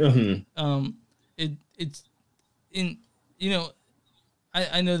 It's in, you know,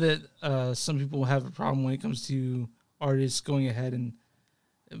 I know that some people have a problem when it comes to artists going ahead and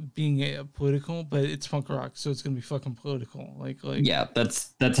being political, but it's punk rock, so it's gonna be fucking political. Like yeah,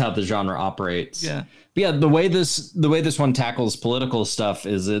 that's how the genre operates. Yeah, but yeah. The way this one tackles political stuff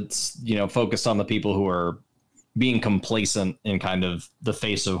is it's, you know, focused on the people who are being complacent in kind of the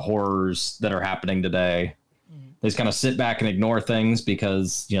face of horrors that are happening today. They just kind of sit back and ignore things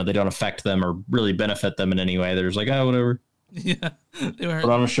because, you know, they don't affect them or really benefit them in any way. They're just like, oh, whatever. Yeah, they were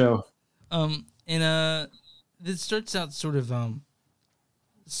put on a show. And this starts out sort of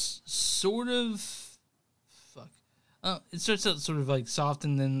it starts out sort of like soft,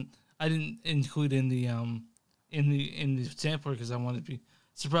 and then I didn't include in the sampler because I wanted to be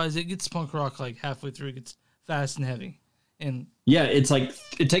surprised. It gets punk rock like halfway through. It gets fast and heavy. And yeah, it's like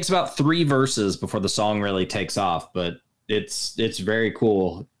it takes about 3 verses before the song really takes off, but it's very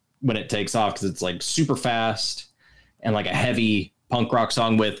cool when it takes off because it's like super fast and like a heavy punk rock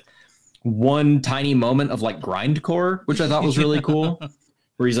song with one tiny moment of like grindcore, which I thought was really cool,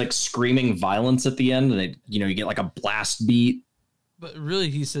 where he's like screaming violence at the end, and it, you know, you get like a blast beat. But really,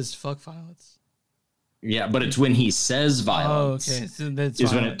 he says "fuck violence." Yeah, but it's when he says violence. Oh, okay. So that's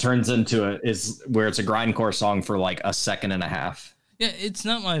is when it turns into is where it's a grindcore song for like a second and a half. Yeah, it's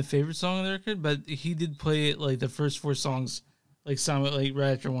not my favorite song on the record, but he did play it like the first 4 songs, like like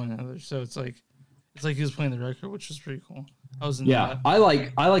right after one another. So it's like he was playing the record, which was pretty cool. I was into that. I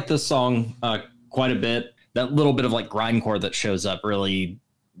like this song quite a bit. That little bit of like grindcore that shows up really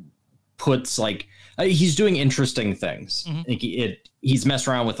puts like he's doing interesting things. Mm-hmm. He's messed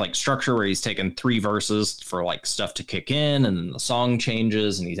around with like structure where he's taken 3 verses for like stuff to kick in, and then the song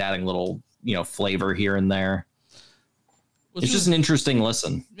changes, and he's adding little, you know, flavor here and there. It's just an interesting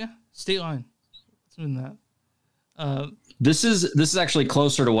listen. Yeah, State Line. It's doing that. This is actually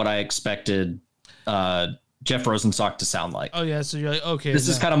closer to what I expected Jeff Rosenstock to sound like. Oh yeah, so you're like, okay. This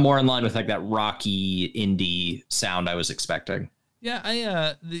is kind of more in line with like that rocky indie sound I was expecting.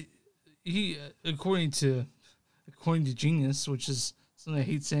 Yeah, he according to Genius, which is something I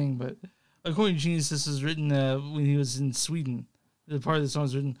hate saying, but according to Genius, this was written when he was in Sweden. The part of the song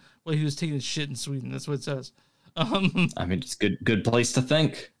is written while he was taking a shit in Sweden. That's what it says. I mean, it's good place to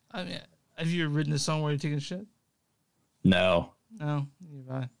think. I mean, have you ever written a song where you're taking a shit? No.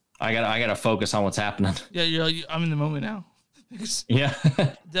 Bad. I gotta focus on what's happening. Yeah, you're like, I'm in the moment now. Yeah.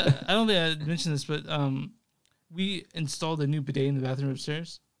 I don't think I mentioned this, but we installed a new bidet in the bathroom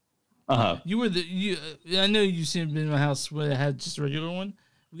upstairs. Uh-huh. I know you've seen it in my house where I had just a regular one.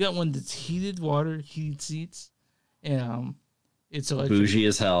 We got one that's heated water, heated seats, and it's electric. Bougie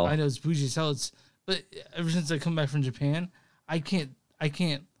as hell. I know it's bougie as hell. But ever since I come back from Japan, I can't.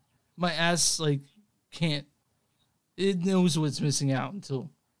 My ass like can't. It knows what's missing out until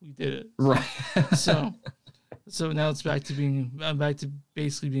we did it. Right. So now it's back to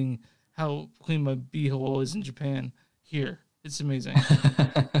basically being how clean my beehole is in Japan here. It's amazing.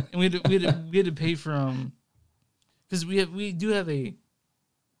 And we had to pay for because we do have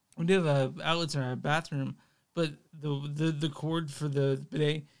outlets in our bathroom, but the cord for the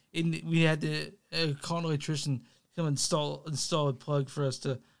bidet, we had to call an electrician to come install a plug for us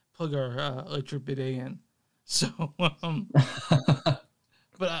to plug our electric bidet in. So,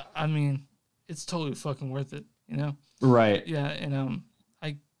 but I mean, it's totally fucking worth it. you know? Right. Yeah, and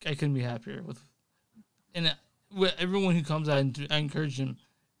I couldn't be happier with, and everyone who comes out, I encourage them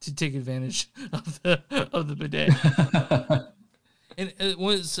to take advantage of the bidet. And it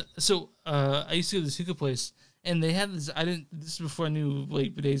was I used to go to this hookah place, and they had this. This is before I knew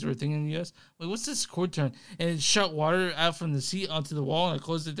like bidets were a thing in the U.S. Like, what's this cord turn? And it shot water out from the seat onto the wall, and I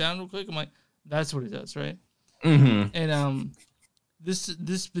closed it down real quick. I'm like, that's what it does, right? Mm-hmm. And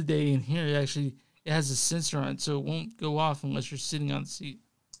this bidet in here it has a sensor on it, so it won't go off unless you're sitting on the seat.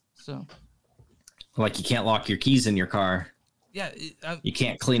 So, like, you can't lock your keys in your car. yeah, You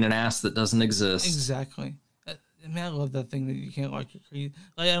can't clean an ass that doesn't exist. exactly. I love that thing that you can't lock your keys.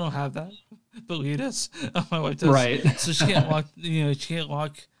 Like, I don't have that, but Leah does. My wife does. Right. So she can't lock. She can't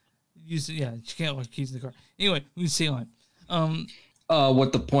lock. She can't lock keys in the car. Anyway, we stay on.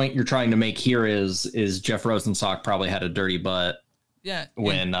 What the point you're trying to make here is Jeff Rosenstock probably had a dirty butt. Yeah.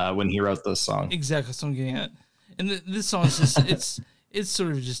 When he wrote this song. Exactly. That's what I'm getting at. And this song is just it's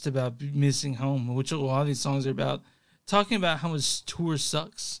sort of just about missing home, which a lot of these songs are about. Talking about how much tour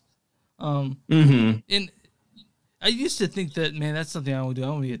sucks. And I used to think that, man, that's something I would do. I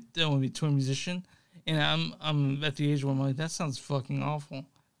want to be a tour musician, and I'm at the age where I'm like, that sounds fucking awful.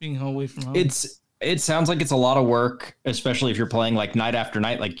 Being away from home. It sounds like it's a lot of work, especially if you're playing like night after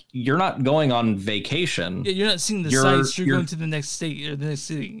night. Like, you're not going on vacation. Yeah, you're not seeing the sights. You're going to the next state or the next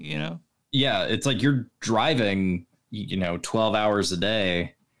city. You know. Yeah, it's like you're driving, 12 hours a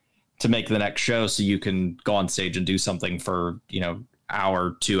day to make the next show, so you can go on stage and do something for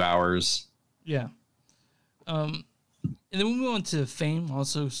hour, 2 hours. Yeah. And then we move on to Fame,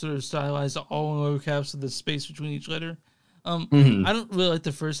 also sort of stylized all in lower caps with the space between each letter. I don't really like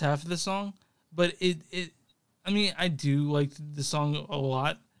the first half of the song, but I do like the song a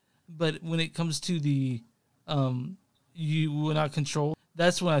lot. But when it comes to the You Will Not Control,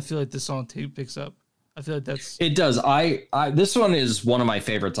 that's when I feel like the song picks up. I feel like it does. This one is one of my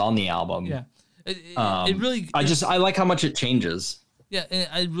favorites on the album. Yeah. It really, I like how much it changes. Yeah. And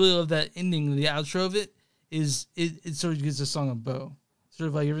I really love that ending, the outro of it. It sort of gives the song a bow, sort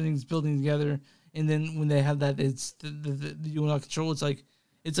of like everything's building together, and then when they have that, it's the You Will Not Control.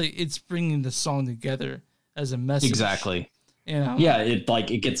 It's bringing the song together as a message. Exactly. And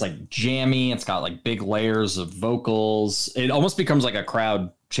it gets like jammy. It's got like big layers of vocals. It almost becomes like a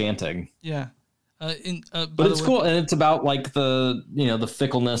crowd chanting. Yeah. But it's cool, and it's about like the the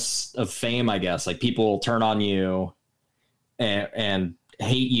fickleness of fame, I guess. Like, people turn on you, and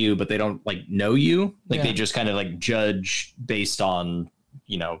hate you, but they don't like know you. Like, they just kind of like judge based on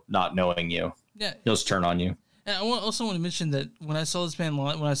not knowing you. Yeah, they'll just turn on you. And I also want to mention that when I saw this band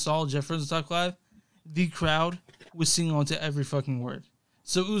live, when I saw Jeff Rosenstock live, the crowd was singing on to every fucking word.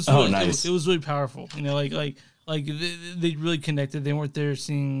 So it was really, nice. It was really powerful. Like they really connected. They weren't there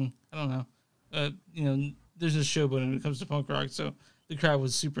singing. I don't know. There's a showboat when it comes to punk rock, so the crowd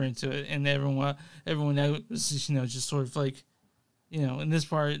was super into it, and everyone was just sort of like. In this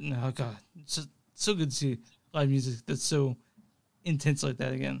part, oh God, it's so good to see live music that's so intense like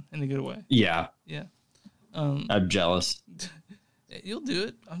that again in a good way. Yeah. Yeah. I'm jealous. You'll do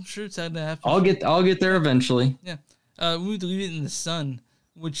it. I'm sure it's had to happen. I'll get there eventually. Yeah. We moved to Leave It in the Sun,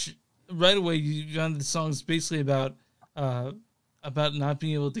 which right away you found the song's basically about not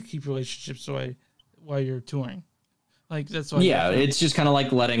being able to keep relationships while you're touring. Like, that's why. Yeah, it's just kind of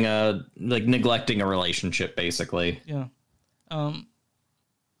like neglecting a relationship, basically. Yeah.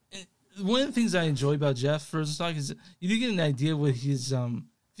 One of the things I enjoy about Jeff Rosenstock is you do get an idea what his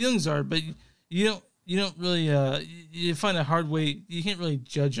feelings are, but you don't really you find a hard way. You can't really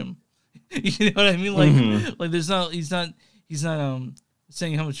judge him. You know what I mean? Like he's not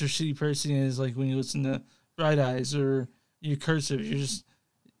saying how much a shitty person he is. Like, when you listen to Bright Eyes or You Cursive, he's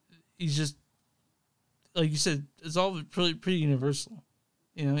just like you said. It's all pretty universal.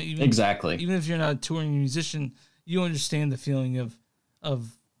 Exactly. Even if you're not a touring musician, you understand the feeling of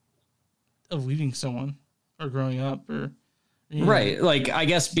leaving someone or growing up or right. Like, I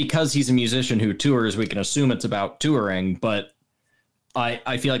guess because he's a musician who tours, we can assume it's about touring, but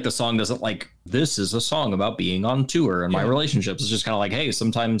I feel like the song doesn't this is a song about being on tour and my relationships. It's just kind of like, hey,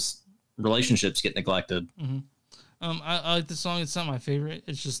 sometimes relationships get neglected. Mm-hmm. I like the song. It's not my favorite.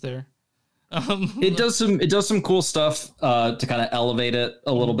 It's just there. It does some cool stuff to kind of elevate it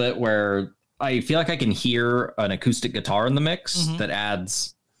a little bit, where I feel like I can hear an acoustic guitar in the mix that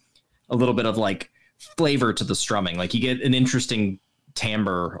adds a little bit of like flavor to the strumming. Like, you get an interesting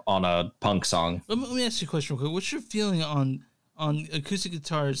timbre on a punk song. Let me ask you a question real quick. What's your feeling on acoustic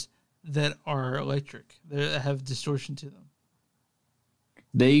guitars that are electric, that have distortion to them?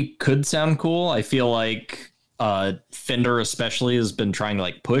 They could sound cool. I feel like Fender especially has been trying to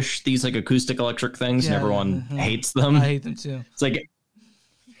like push these like acoustic electric things, and everyone hates them. I hate them too. It's like,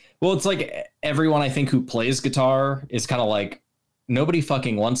 well, it's like everyone I think who plays guitar is kind of like, nobody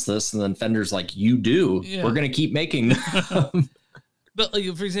fucking wants this, and then Fender's like, you do. Yeah. We're gonna keep making them. But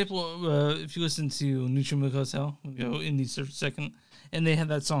like, for example, if you listen to Neutral Milk Hotel, we'll go indie for a second, and they have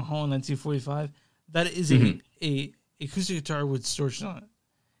that song "Hall in 1945." That is a acoustic guitar with distortion on it.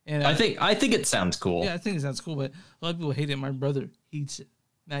 And I think it sounds cool. Yeah, I think it sounds cool, but a lot of people hate it. My brother hates it.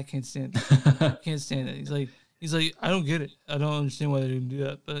 Matt can't stand it. Can't stand it. He's like, I don't get it. I don't understand why they didn't do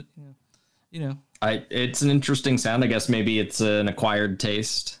that. But you know, it's an interesting sound. I guess maybe it's an acquired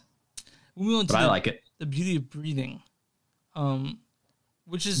taste. But I like it. The Beauty of Breathing,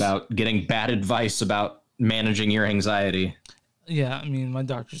 which is about getting bad advice about managing your anxiety. Yeah, I mean, my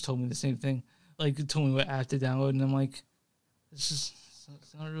doctors told me the same thing. Like, told me what app to download, and I'm like, it's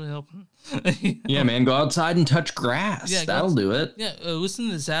not really helping. Yeah, man, go outside and touch grass. Yeah, that'll do it. Yeah, listen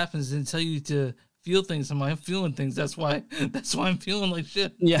to this app and tell you to feel things. I'm like, I'm feeling things. That's why I'm feeling like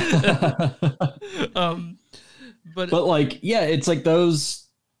shit. Yeah. But like, yeah, it's like those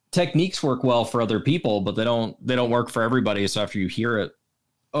techniques work well for other people, but they don't work for everybody. So after you hear it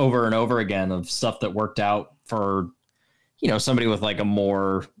over and over again of stuff that worked out for, somebody with like a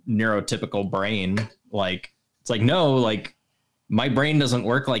more neurotypical brain, like it's like, no, like my brain doesn't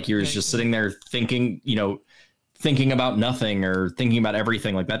work like yours, just sitting there thinking about nothing or thinking about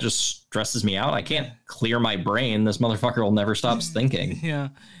everything. Like that just stresses me out. I can't clear my brain. This motherfucker will never stop thinking. Yeah.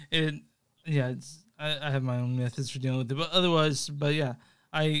 I have my own methods for dealing with it, but yeah,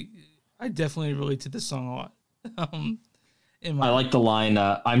 I definitely relate to this song a lot. I like the line,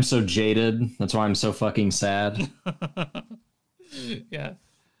 I'm so jaded. That's why I'm so fucking sad. Yeah.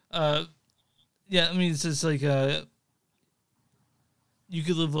 Yeah. I mean, it's just like, you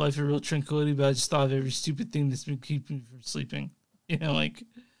could live a life of real tranquility, but I just thought of every stupid thing that's been keeping me from sleeping.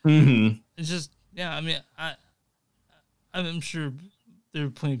 It's just, yeah. I mean, I'm sure there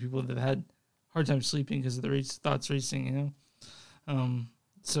are plenty of people that have had hard time sleeping because of the thoughts racing,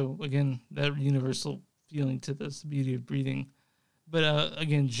 So again, that universal feeling to this, the beauty of breathing. But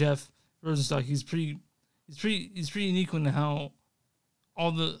again, Jeff Rosenstock, he's pretty unique in how a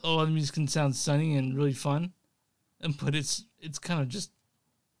lot of music can sound sunny and really fun, but it's kind of just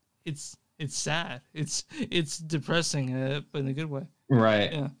it's sad, it's depressing, but in a good way.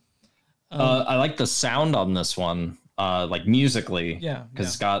 Right. Yeah. I like the sound on this one, like musically. Yeah. Because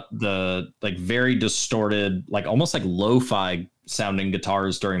it's got the like very distorted, like almost like lo-fi sounding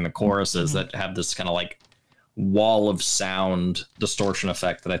guitars during the choruses that have this kind of like wall of sound distortion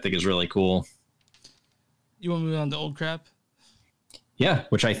effect that I think is really cool. You want to move on to Old Crap? Yeah,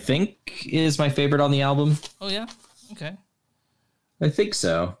 which I think is my favorite on the album. Oh yeah? Okay. I think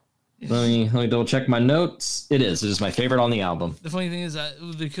so. Let me double check my notes. It is my favorite on the album. The funny thing is that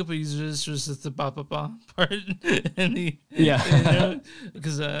the couple users was just the ba ba ba part and the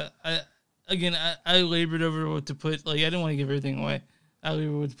because I labored over what to put. Like I didn't want to give everything away. I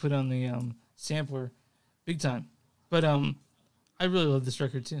labored what to put on the sampler, big time. But I really love this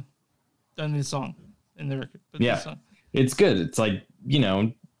record too. On the song and the record. But yeah, the song. It's good. It's like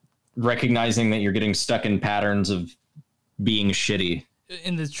recognizing that you're getting stuck in patterns of being shitty.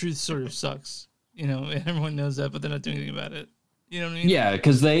 And the truth sort of sucks, everyone knows that, but they're not doing anything about it. You know what I mean? Yeah,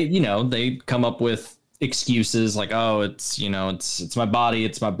 because they come up with excuses like, oh, it's my body,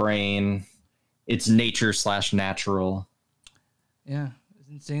 it's my brain, it's nature/natural. Yeah, it's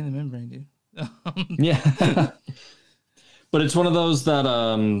insane the membrane, dude. Yeah, but it's one of those that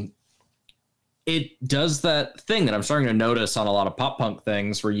it does that thing that I'm starting to notice on a lot of pop punk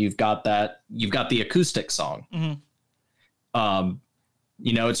things where you've got the acoustic song. Mm-hmm.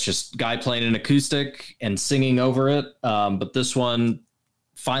 It's just guy playing an acoustic and singing over it. But this one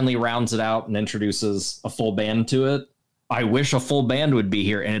finally rounds it out and introduces a full band to it. I wish a full band would be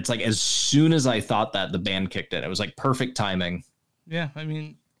here. And it's like, as soon as I thought that, the band kicked in. It was like perfect timing. Yeah. I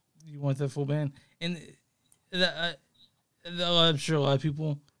mean, you want that full band. And I'm sure a lot of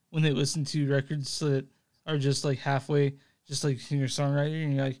people, when they listen to records that are just like halfway, just like singer-songwriter,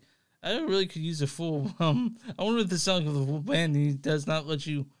 and you're like, I really could use a full. I wonder if the sound of the full band. He does not let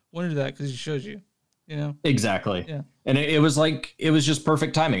you wonder that because he shows you. Exactly. Yeah. And it was just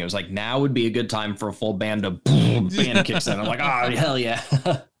perfect timing. It was like, now would be a good time for a full band to band kicks in. I'm like, oh hell yeah.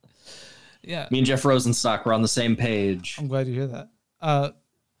 Yeah. Me and Jeff Rosenstock were on the same page. I'm glad to hear that.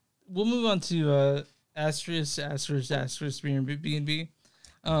 We'll move on to asterisk B&B.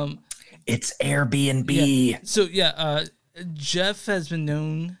 It's Airbnb. Yeah. So Jeff has been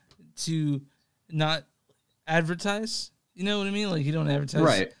known to not advertise, you know what I mean? Like you don't advertise.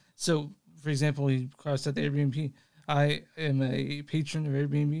 Right. So for example, he crossed out the Airbnb. I am a patron of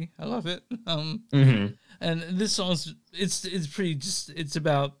Airbnb. I love it. And this song's it's pretty just it's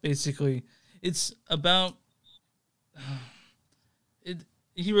about basically it's about it.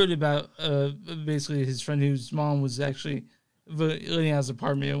 He wrote about basically his friend whose mom was actually living out his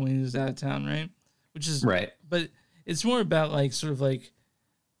apartment when he was out of town, right? Which is right, but it's more about like sort of like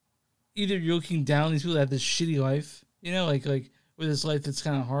either you're looking down these people that have this shitty life, you know, like with this life that's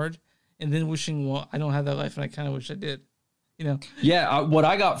kind of hard, and then wishing, well, I don't have that life, and I kind of wish I did, you know. Yeah, what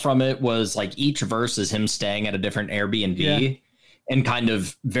I got from it was like each verse is him staying at a different Airbnb and kind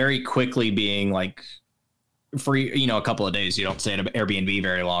of very quickly being like, for, you know, a couple of days, you don't stay at an Airbnb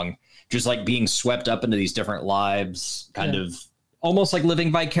very long, just like being swept up into these different lives, kind of almost like living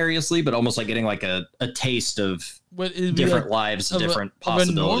vicariously, but almost like getting like a taste of different lives, different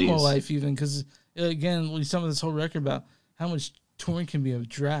possibilities. Of a normal life, even, because again, we some of this whole record about how much touring can be a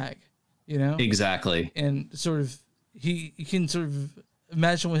drag, you know? Exactly. And sort of, he can sort of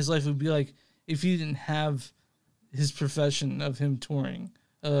imagine what his life would be like if he didn't have his profession of him touring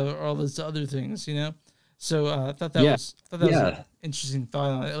or all those other things, you know? So I thought that was an interesting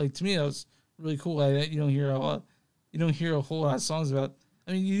thought on it. Like, to me, that was really cool. You don't hear a whole lot of songs about.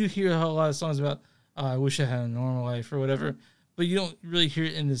 I mean, you do hear a whole lot of songs about. I wish I had a normal life or whatever, but you don't really hear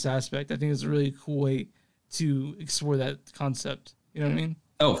it in this aspect. I think it's a really cool way to explore that concept. You know what I mean?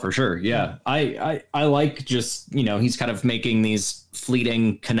 Oh, for sure. Yeah. I like just, you know, he's kind of making these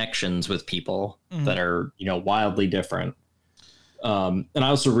fleeting connections with people that are, you know, wildly different. And I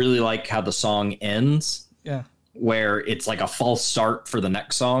also really like how the song ends. Yeah. Where it's like a false start for the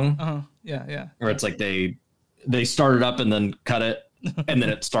next song. Yeah, yeah. Where it's like they start it up and then cut it, and then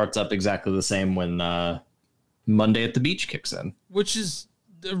it starts up exactly the same when Monday at the Beach kicks in. Which is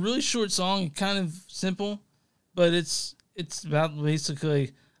a really short song, kind of simple, but it's about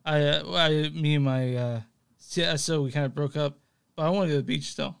basically me and my CSO, we kind of broke up, but I want to go to the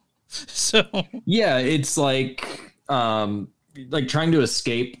beach still. So yeah, it's like trying to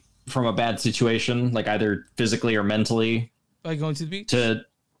escape from a bad situation, like either physically or mentally, by going to the beach. To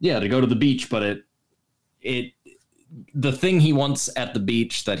go to the beach, but the thing he wants at the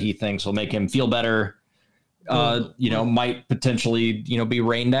beach that he thinks will make him feel better, might potentially, be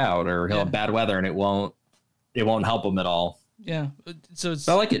rained out, or he'll have bad weather and it won't help him at all. Yeah. So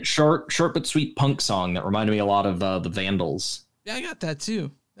I like it. Short but sweet punk song that reminded me a lot of the Vandals. Yeah, I got that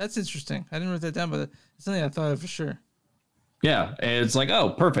too. That's interesting. I didn't write that down, but it's something I thought of for sure. Yeah, it's like,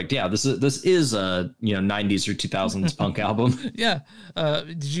 oh, perfect. Yeah, this is a 90s or 2000s punk album. Yeah.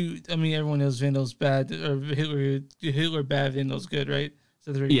 Everyone knows Vandals bad, or Hitler bad, Vandals good, right?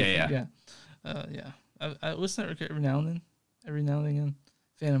 So yeah. I listen to that record every now and again.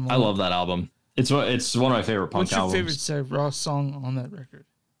 Phantom. I love that album. It's one of my favorite punk albums. What's your favorite Ross song on that record?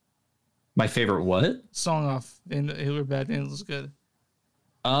 My favorite what? Song off Hitler bad, Vandals good.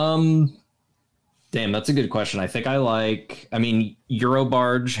 Damn, that's a good question. I think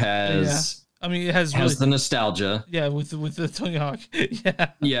Eurobarge has. Yeah. I mean, it has the nostalgia. Yeah, with the Tony Hawk.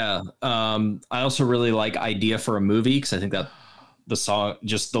 Yeah. Yeah. I also really like Idea for a Movie, because I think that the song,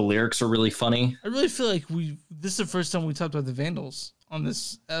 just the lyrics are really funny. I really feel like this is the first time we talked about the Vandals on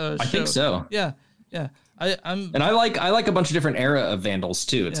this show. I think so. Yeah. I like a bunch of different era of Vandals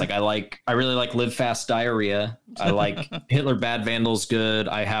too. It's like I really like Live Fast Diarrhea. I like Hitler Bad, Vandals good.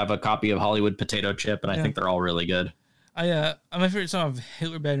 I have a copy of Hollywood Potato Chip, and I think they're all really good. My favorite song of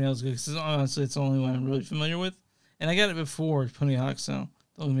Hitler Bad, Vandals good, because honestly it's the only one I'm really familiar with, and I got it before Tony Hawk, so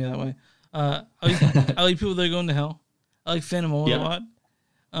don't look at me that way. I like People That Are Going to Hell. I like Phantom a lot.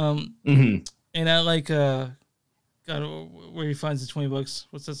 And I like God, Where He Finds the $20.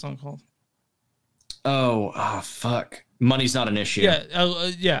 What's that song called? Oh, fuck. Money's Not an Issue.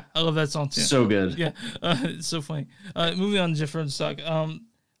 Yeah, I love that song too. So good. Yeah, it's so funny. Moving on to different stock.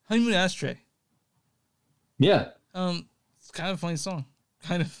 Honeymoon Ashtray. Yeah. It's kind of a funny song.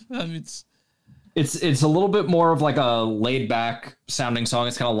 Kind of. I mean, it's a little bit more of like a laid back sounding song.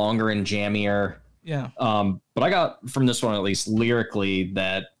 It's kind of longer and jammier. Yeah. But I got from this one, at least lyrically,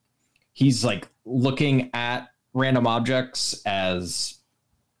 that he's like looking at random objects as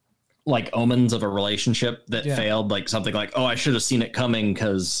like omens of a relationship that failed, like something like, oh, I should have seen it coming,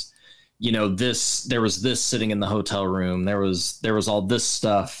 because there was this sitting in the hotel room, there was all this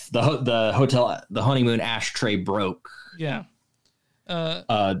stuff, the honeymoon ashtray broke. Yeah.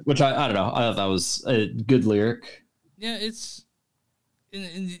 Which I don't know, I thought that was a good lyric. Yeah, it's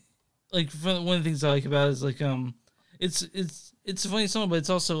like one of the things I like about it is like it's a funny song, but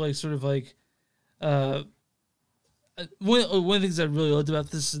it's also like sort of like one of the things I really loved about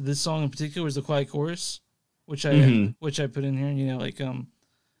this song in particular was the quiet chorus, which I put in here.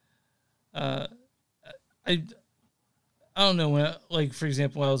 uh, I I don't know when, like for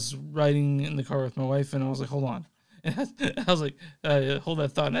example, I was riding in the car with my wife, and I was like, hold on. And I was like, hold that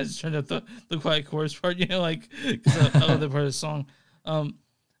thought, and I just turned up the quiet chorus part, like because I love that part of the song. Uh,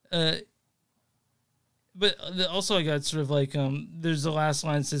 but also I got sort of like there's the last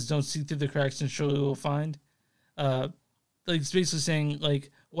line that says, "Don't see through the cracks, and surely we'll find." Like it's basically saying like,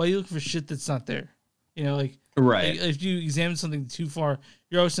 why are you looking for shit that's not there? Like right. Like, if you examine something too far,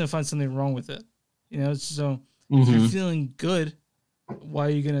 you're always gonna find something wrong with it. So if you're feeling good, why are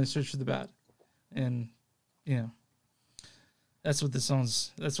you gonna search for the bad? And that's what this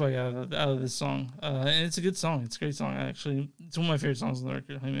song's. That's why I got out of this song. And it's a good song. It's a great song. Actually, it's one of my favorite songs on the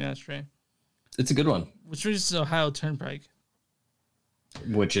record. Honey Ashtray. It's a good one. Which brings us to Ohio Turnpike,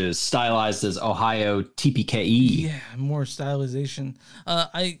 which is stylized as Ohio TPKE. Yeah, more stylization.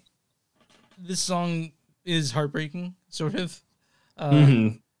 This song is heartbreaking, sort of.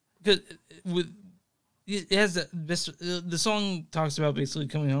 Because it has the song talks about basically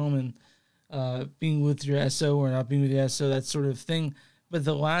coming home and being with your SO or not being with your SO, that sort of thing. But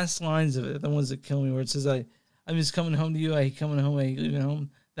the last lines of it, the ones that kill me, where it says, I'm just coming home to you, I hate coming home, I hate leaving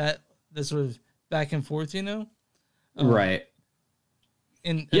home. That sort of back and forth, Right.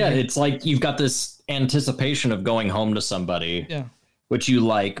 And it's like you've got this anticipation of going home to somebody, which you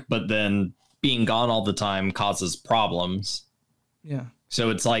like, but then being gone all the time causes problems. Yeah. So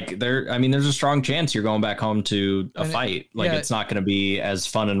it's like there's a strong chance you're going back home to a fight. It's not going to be as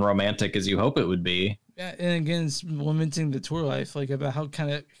fun and romantic as you hope it would be. Yeah, and again, it's lamenting the tour life, like about how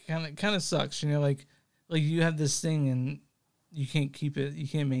kind of sucks, like you have this thing and you can't keep it, you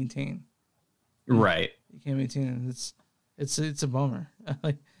can't maintain. Right. You can't maintain it. It's a bummer.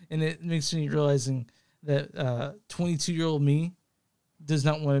 And it makes me realizing that 22-year-old me does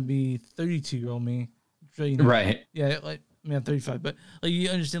not want to be 32-year-old me. Right. Yeah, I'm 35, but you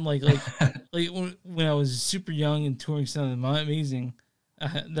understand, like when I was super young and touring sounded amazing,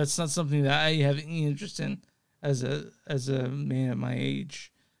 that's not something that I have any interest in as a man at my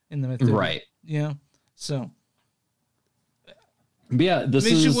age in the 30s. Right. So. But yeah,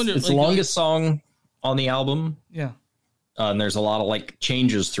 it's the longest song on the album. Yeah. And there's a lot of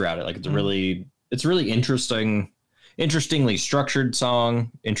changes throughout it. It's it's really interestingly structured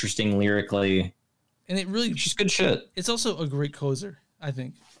song, interesting lyrically. And it really just good shit. It's also a great closer, I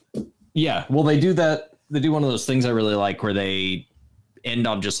think. Yeah. Well, they do that. They do one of those things I really like where they end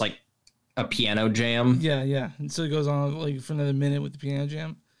on just a piano jam. Yeah. Yeah. And so it goes on for another minute with the piano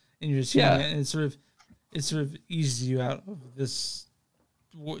jam, and you're just hearing it, and it sort of eases you out of this.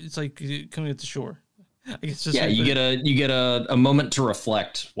 It's like coming at the shore. I guess just you get a moment to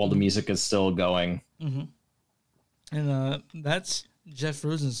reflect while the music is still going. Mm-hmm. And that's Jeff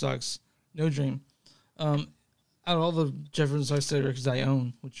Rosenstock's No Dream. Out of all the Jeff Rosenstock records I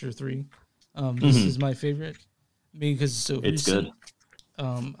own, which are 3, this is my favorite. Maybe because it's so recent.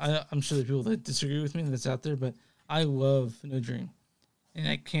 Good. I'm sure there are people that disagree with me that's out there, but I love No Dream, and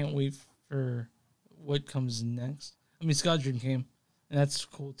I can't wait for what comes next. Scott Dream came, and that's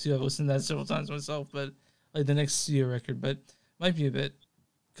cool too. I've listened to that several times myself, but the next studio record, but might be a bit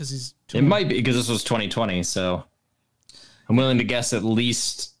because he's. It might be because this was 2020, so I'm willing to guess at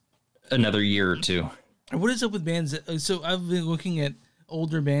least another year or 2. What is up with bands? So I've been looking at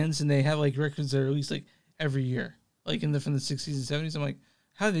older bands, and they have records that are released every year, from the 60s and 70s. I'm like,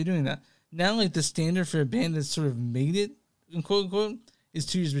 how are they doing that? Now, the standard for a band that's sort of made it, quote unquote, is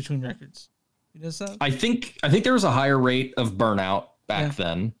 2 years between records. You notice that? I think there was a higher rate of burnout back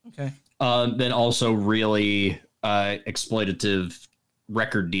then. Okay. Then also really exploitative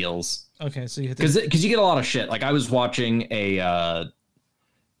record deals. Okay, so you hit because you get a lot of shit. I was watching a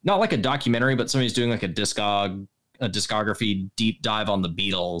not a documentary, but somebody's doing a discography deep dive on the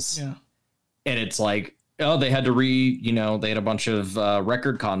Beatles. Yeah, and it's they had to they had a bunch of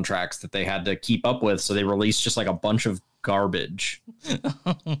record contracts that they had to keep up with, so they released just a bunch of garbage.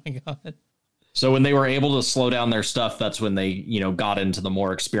 Oh my god. So when they were able to slow down their stuff, that's when they, got into the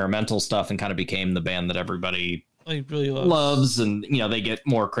more experimental stuff and kind of became the band that everybody really loves. And, they get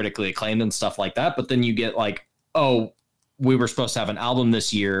more critically acclaimed and stuff like that. But then you get we were supposed to have an album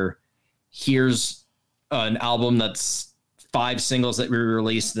this year. Here's an album that's 5 singles that we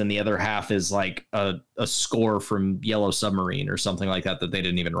released. Then the other half is a score from Yellow Submarine or something like that they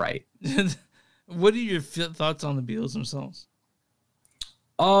didn't even write. What are your thoughts on the Beatles themselves?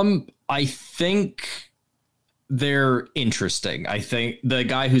 I think they're interesting. I think the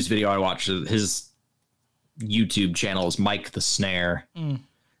guy whose video I watched, his YouTube channel is Mike the Snare.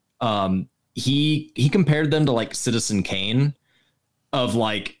 He compared them to Citizen Kane, of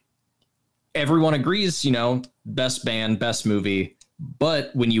everyone agrees, best band, best movie, But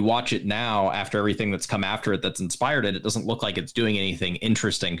when you watch it now, after everything that's come after it, that's inspired it, it doesn't look like it's doing anything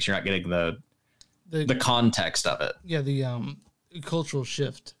interesting because you're not getting the context of it. Yeah, the cultural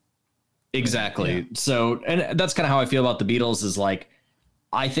shift. Exactly. Yeah. So, and that's kind of how I feel about the Beatles is like,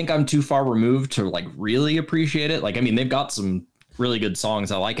 I think I'm too far removed to like really appreciate it. Like, I mean, they've got some really good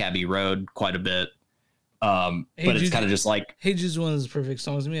songs. I like Abbey Road quite a bit. But it's kind of just like, Hey Jude's one of the perfect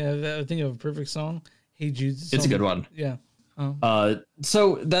songs. I mean, I think of a perfect song. Hey Jude's. It's a good one. Yeah.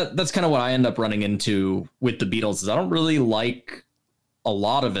 So that's kind of what I end up running into with the Beatles is I don't really like a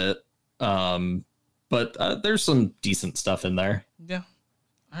lot of it. But there's some decent stuff in there. Yeah.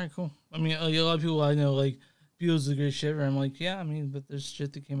 All right, cool. I mean, a lot of people I know like Beatles is a great shit. And I'm like, yeah, I mean, but there's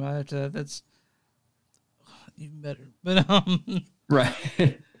shit that came out after that that's even better. But Right.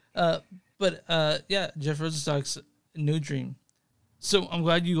 Yeah, Jeff Rosenstock's No Dream. So I'm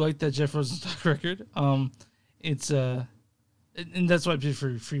glad you liked that Jeff Rosenstock record. It's and that's why I played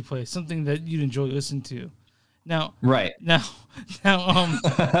for free play, something that you'd enjoy listening to. Now, right now,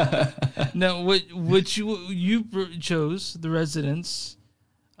 what you chose The Residents,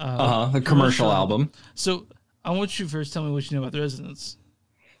 the commercial album. So I want you first tell me what you know about The Residents.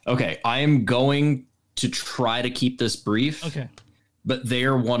 Okay, I am going to try to keep this brief. Okay. But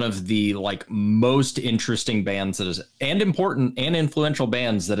they're one of the like most interesting bands that is and important and influential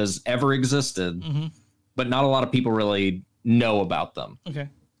bands that has ever existed. Mm-hmm. But not a lot of people really know about them. Okay.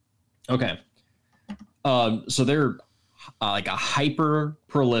 So they're like a hyper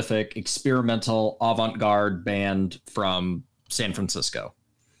prolific experimental avant-garde band from San Francisco.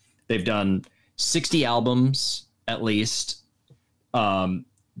 They've done 60 albums at least.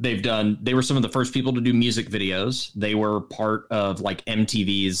 They were some of the first people to do music videos. They were part of like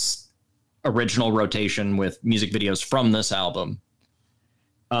MTV's original rotation with music videos from this album.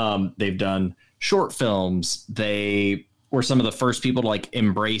 They've done short films. They were some of the first people to like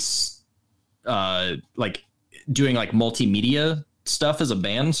embrace like doing like multimedia stuff as a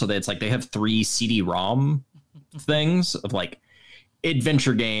band. So it's like they have 3 CD-ROM things of like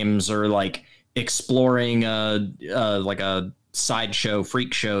adventure games or like exploring like a sideshow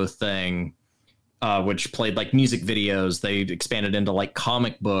freak show thing, which played like music videos. They expanded into like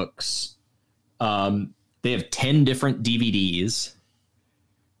comic books. They have 10 different DVDs,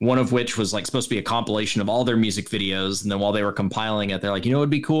 one of which was like supposed to be a compilation of all their music videos. And then while they were compiling it, they're like, you know, it'd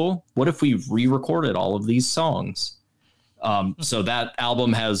be cool. What if we re-recorded all of these songs? So that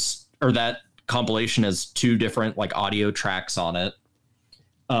album that compilation has 2 different like audio tracks on it.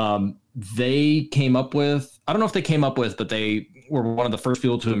 They came up with, I don't know if they came up with, but they were one of the first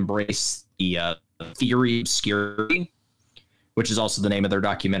people to embrace the theory of obscurity, which is also the name of their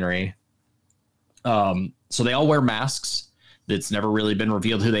documentary. So they all wear masks. It's never really been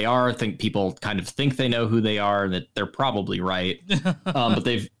revealed who they are. I think people kind of think they know who they are, and that they're probably right. But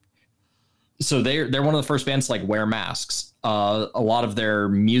they're one of the first bands to like wear masks. A lot of their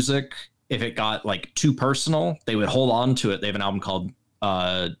music, if it got like too personal, they would hold on to it. They have an album called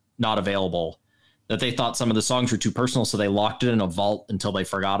Not Available that they thought some of the songs were too personal, so they locked it in a vault until they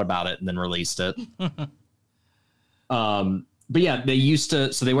forgot about it and then released it. But yeah,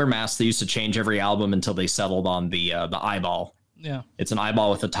 they wear masks. They used to change every album until they settled on the eyeball. Yeah, it's an eyeball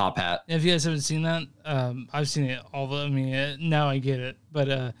with a top hat. If you guys haven't seen that, I've seen it all. I mean, now I get it,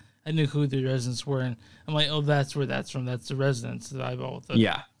 but I knew who the Residents were, and I'm like, oh, that's where that's from. That's the Residents, the eyeball with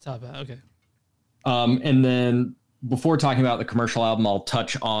the top hat. Okay. And then before talking about the commercial album, I'll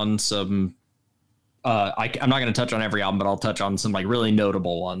touch on some. I'm not going to touch on every album, but I'll touch on some like really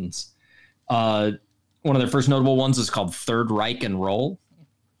notable ones. One of their first notable ones is called Third Reich and Roll.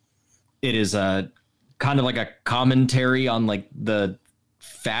 It is a kind of like a commentary on like the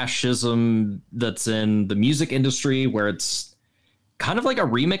fascism that's in the music industry, where it's kind of like a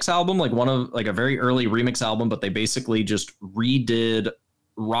remix album, like one of like a very early remix album, but they basically just redid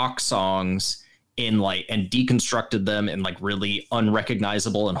rock songs in like and deconstructed them in like really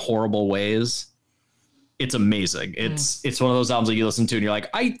unrecognizable and horrible ways. It's amazing. It's one of those albums that you listen to and you're like,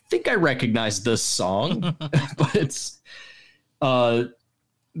 I think I recognize this song. But it's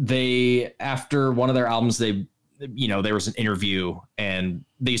they, after one of their albums, there was an interview and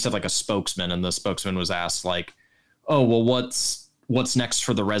they used to have like a spokesman, and the spokesman was asked like, oh, well, what's next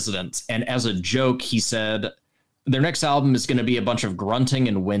for the Residents? And as a joke, he said their next album is going to be a bunch of grunting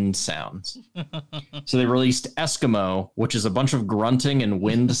and wind sounds. So they released Eskimo, which is a bunch of grunting and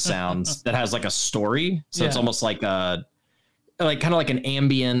wind sounds that has like a story. So it's almost like kind of like an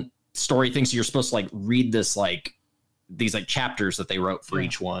ambient story thing. So you're supposed to like read this, like these like chapters that they wrote for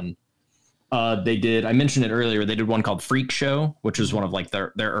each one. I mentioned it earlier. They did one called Freak Show, which was one of like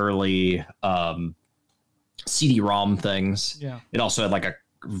their early CD-ROM things. Yeah. It also had like a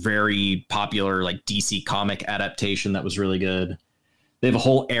very popular like DC comic adaptation that was really good. They have a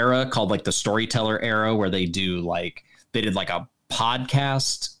whole era called like the Storyteller era where they did like a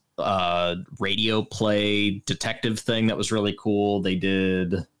podcast, radio play detective thing that was really cool. They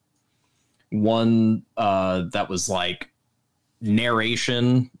did one that was like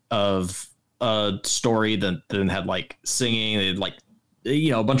narration of a story that then had like singing. They had like,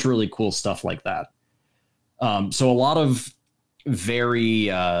 a bunch of really cool stuff like that. So a lot of very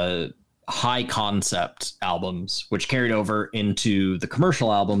high concept albums, which carried over into the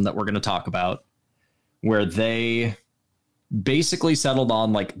commercial album that we're going to talk about, where they basically settled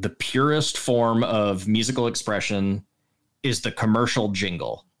on like the purest form of musical expression is the commercial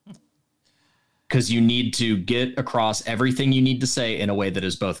jingle. Because you need to get across everything you need to say in a way that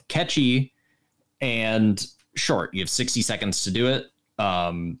is both catchy and short. You have 60 seconds to do it.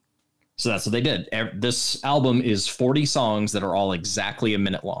 So that's what they did. This album is 40 songs that are all exactly a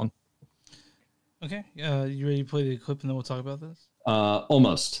minute long. Okay. You ready to play the clip and then we'll talk about this?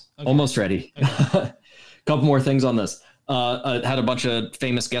 Almost. Okay. Almost ready. Okay. Couple more things on this. It had a bunch of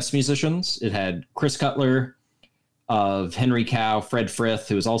famous guest musicians. It had Chris Cutler of Henry Cow, Fred Frith,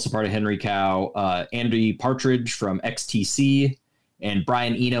 who was also part of Henry Cow, Andy Partridge from XTC, and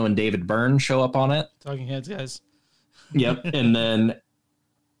Brian Eno and David Byrne show up on it. Talking Heads, guys. Yep. And then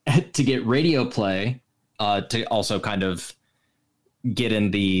to get radio play, to also kind of get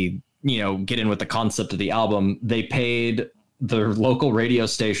in with the concept of the album, they paid the local radio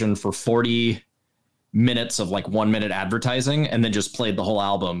station for 40 minutes of like 1 minute advertising and then just played the whole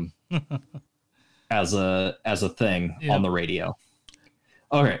album as a thing on the radio.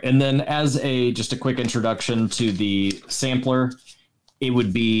 Okay. And then as just a quick introduction to the sampler, it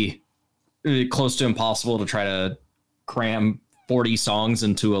would be close to impossible to try to cram 40 songs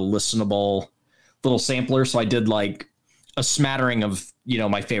into a listenable little sampler. So I did like a smattering of,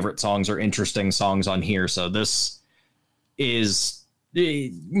 my favorite songs or interesting songs on here. So this is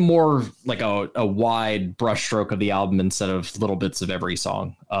more like a wide brushstroke of the album instead of little bits of every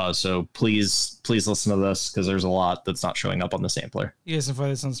song. So please listen to this because there's a lot that's not showing up on the sampler. You guys can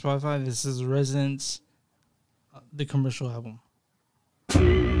find this on Spotify. This is Residents, the commercial album.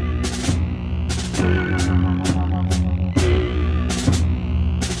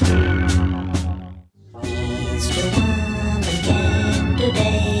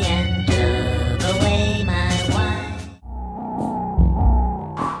 Today and took away my wife.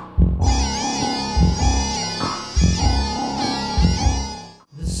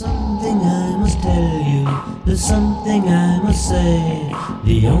 There's something I must tell you, there's something I must say.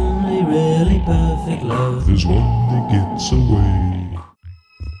 The only really perfect love is one that gets away.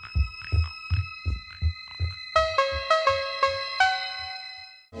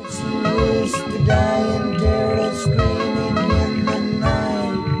 It's worse to die in terror screaming in the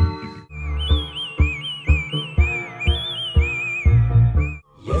night.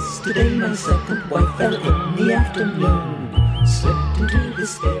 Yesterday my second wife fell in the afternoon, slipped into the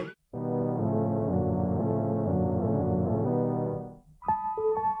stair.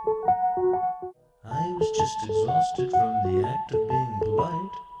 I was just exhausted from the act of being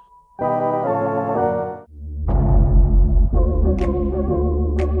polite.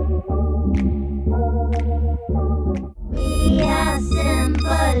 We are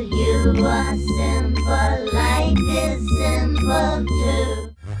simple, you are simple, life is simple too.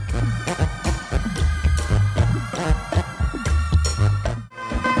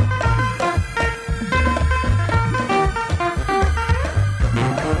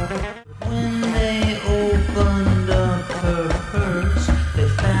 When they opened up her purse, they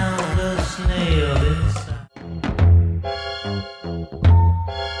found a snail inside.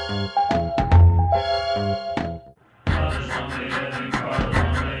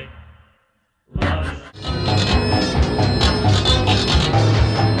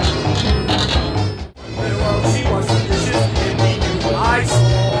 Well, she was delicious in the new ice.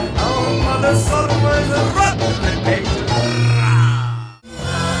 Oh, Mother Southern was a rotten cake.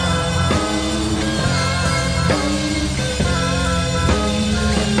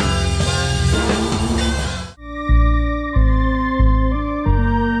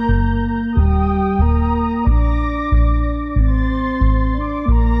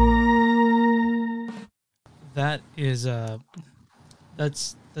 That is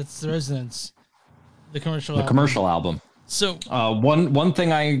that's the Residents, the commercial The album. commercial album. So One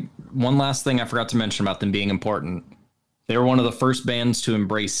last thing I forgot to mention about them being important. They were one of the first bands to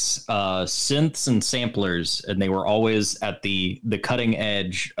embrace synths and samplers, and they were always at the cutting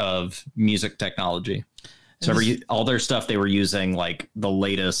edge of music technology. So all their stuff, they were using like the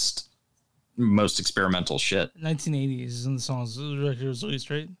latest, most experimental shit. 1980s is when the record was released,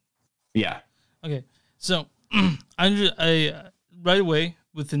 right? Yeah. Okay, so I right away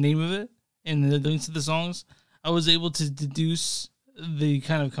with the name of it and the links to the songs, I was able to deduce the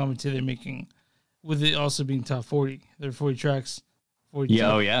kind of commentary they're making, with it also being top 40. There are 40 tracks. 40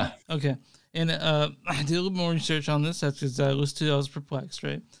 Yeah. Oh yeah. Okay, and I did a little more research on this. That's because I was perplexed,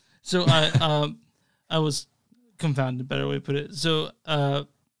 right? So I was confounded, better way to put it. So of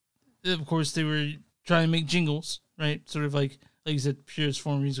course they were trying to make jingles, right? Sort of like you said, purest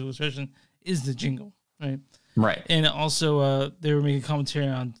form of musical expression is the jingle, right? Right. And also they were making commentary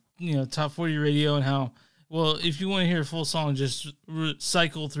on top 40 radio and how, well, if you want to hear a full song, just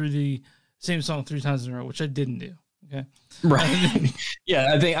cycle through the same song 3 times in a row, which I didn't do. Okay. Right.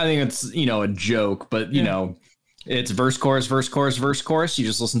 Yeah, I think it's a joke, but you know, it's verse chorus verse chorus verse chorus. You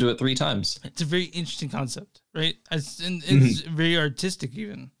just listen to it 3 times. It's a very interesting concept, right? It's very artistic,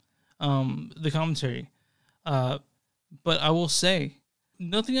 even the commentary. But I will say,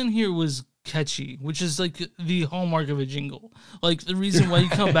 nothing on here was catchy, which is like the hallmark of a jingle. Like the reason why you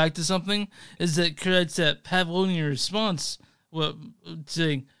come back to something is that it creates that Pavlovian response,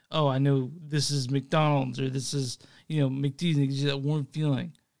 saying, "Oh, I know this is McDonald's or this is McD's," and it gives you that warm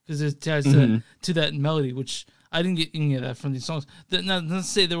feeling because it ties to that melody, which I didn't get any of that from these songs. Now, let's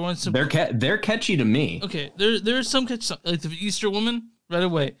say there weren't some. They're catchy to me. Okay, there are some catchy songs, like the Easter Woman, right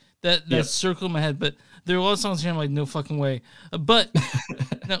away. That circle in my head, but there are a lot of songs here I'm like, no fucking way. But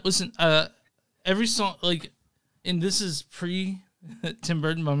now listen, every song, like, and this is pre Tim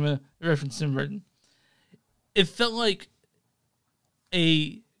Burton, but I'm gonna reference Tim Burton. It felt like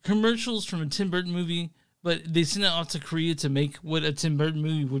a commercials from a Tim Burton movie, but they sent it off to Korea to make what a Tim Burton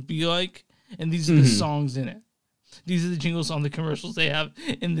movie would be like, and these are the songs in it. These are the jingles on the commercials they have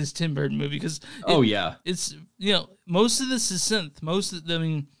in this Tim Burton movie. Because it's most of this is synth.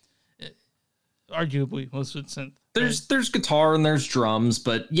 Arguably most of it's synth. There's guitar and there's drums,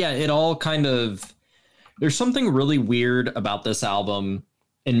 but yeah, it all kind of, there's something really weird about this album,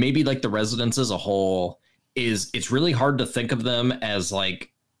 and maybe like the Residents as a whole, is it's really hard to think of them as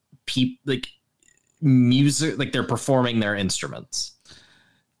like music, like they're performing their instruments.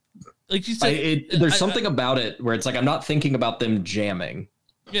 Like you said, there's something about it where it's like I'm not thinking about them jamming.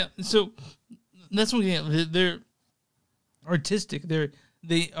 Yeah, so that's what they're artistic.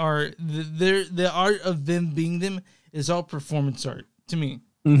 The art of them being them is all performance art to me.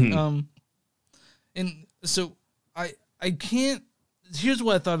 And so I can't. Here's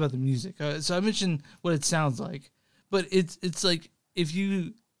what I thought about the music. So I mentioned what it sounds like, but it's like if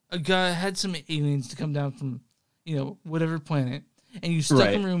a guy had some aliens to come down from whatever planet, and you stuck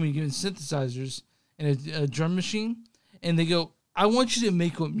in a room and you give them synthesizers and a drum machine, and they go, "I want you to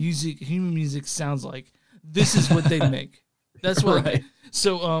make what human music sounds like." This is what they make. That's what. Right.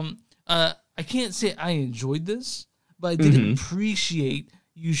 So I can't say I enjoyed this, but I did appreciate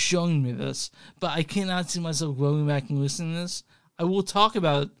you showing me this. But I cannot see myself going back and listening to this. I will talk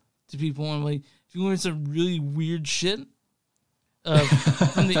about it to people, and I'm like, if you want some really weird shit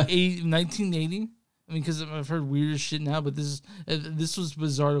from the 1980. I mean, because I've heard weirder shit now, but this was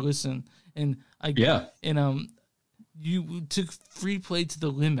bizarre to listen, and you took free play to the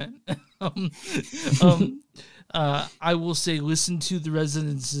limit. I will say, listen to the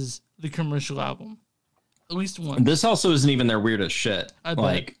Residents' the commercial album, at least one. This also isn't even their weirdest shit.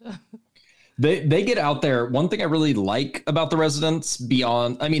 Like they get out there. One thing I really like about the Residents,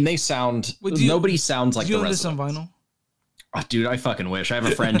 beyond, I mean, they sound. Nobody sounds like the Residents. Do you own this on vinyl? Oh, dude, I fucking wish. I have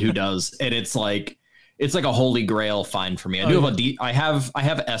a friend who does, and it's like a holy grail find for me. I have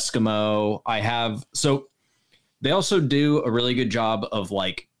Eskimo. So they also do a really good job of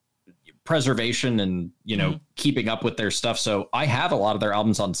like preservation and keeping up with their stuff. So I have a lot of their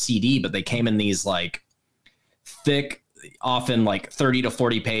albums on CD, but they came in these like thick, often like 30 to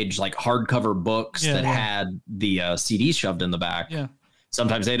 40 page like hardcover books that had the CD shoved in the back. Yeah.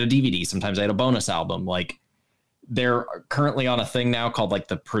 Sometimes they had a DVD, sometimes they had a bonus album. Like they're currently on a thing now called like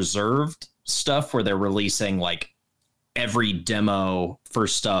the Preserved stuff, where they're releasing like every demo for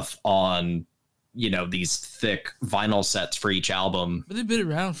stuff on these thick vinyl sets for each album. But they've been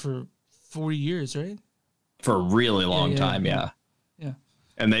around for 40 years, right? For a really long time. Yeah.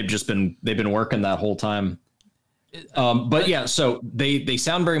 And they've been working that whole time. So they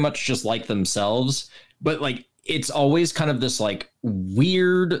sound very much just like themselves, but like it's always kind of this like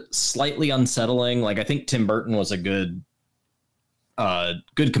weird, slightly unsettling. Like I think Tim Burton was a good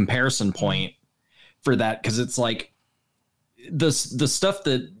comparison point for that, because it's like the stuff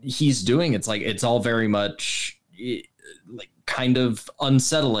that he's doing, it's like it's all very much like kind of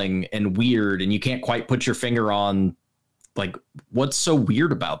unsettling and weird, and you can't quite put your finger on like what's so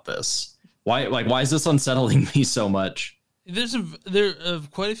weird about this. Why is this unsettling me so much? There are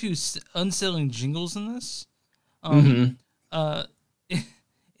quite a few unsettling jingles in this. And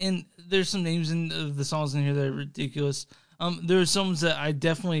there's some names in the songs in here that are ridiculous. There are some that I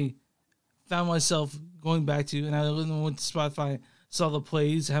definitely found myself going back to, and I went to Spotify, saw the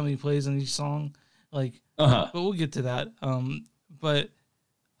plays, how many plays on each song, but we'll get to that. But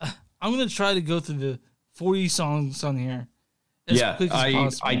I'm gonna try to go through the 40 songs on here. Quick as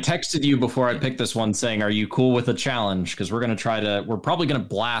possible. I texted you before I picked this one saying, "Are you cool with the challenge?" Because we're probably gonna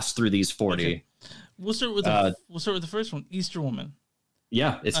blast through these 40. Okay. We'll start with the first one, Easter Woman.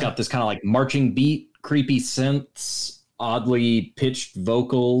 Yeah, it's got this kind of like marching beat, creepy synths, oddly pitched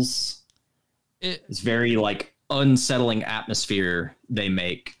vocals. It's very like unsettling atmosphere they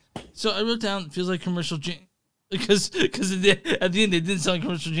make. So I wrote down, feels like commercial jingle, because at the end they didn't sound like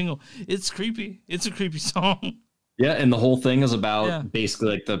commercial jingle. It's creepy. It's a creepy song. Yeah, and the whole thing is about basically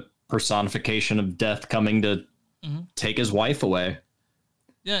like the personification of death coming to take his wife away.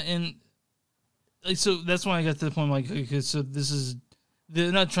 Yeah, and like so that's why I got to the point like, okay, so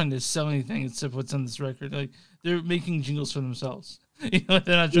they're not trying to sell anything except what's on this record. Like they're making jingles for themselves. They're not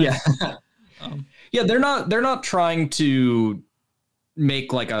trying to, they're not trying to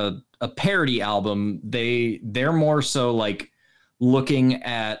make like a parody album. They're more so like looking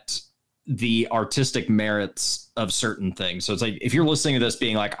at the artistic merits of certain things. So it's like if you're listening to this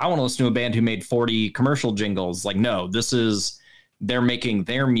being like, I want to listen to a band who made 40 commercial jingles, like no, they're making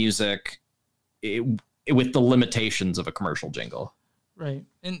their music with the limitations of a commercial jingle. Right.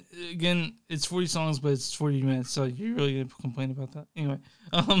 And again, it's 40 songs, but it's 40 minutes. So you're really going to complain about that. Anyway.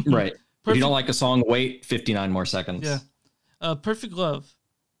 Right. If you don't like a song, wait 59 more seconds. Yeah. Perfect Love.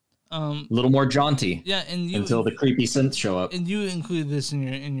 A little more jaunty. Yeah. And until the creepy synths show up. And you included this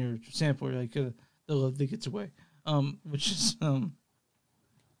in your sample, like the love that gets away. Which is,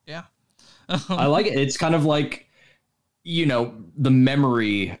 yeah. I like it. It's kind of like, the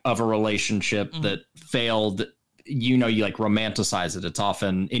memory of a relationship that failed. You like romanticize it. It's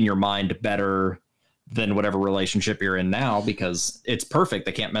often in your mind better than whatever relationship you're in now because it's perfect.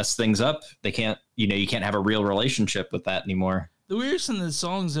 They can't mess things up. They can't, you can't have a real relationship with that anymore. The weirdest in the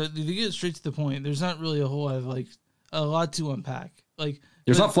songs that they get straight to the point. There's not really a whole lot of like a lot to unpack. Like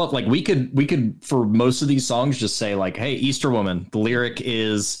there's not fluff. Like we could for most of these songs just say like, hey, Easter Woman. The lyric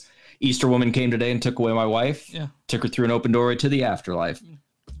is Easter Woman came today and took away my wife. Yeah. Took her through an open doorway to the afterlife.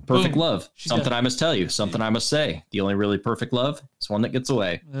 Perfect love. Something I must tell you. Something I must say. The only really perfect love is one that gets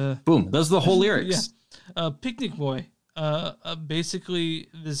away. Boom. Those are the whole lyrics. Yeah. Picnic Boy. Basically,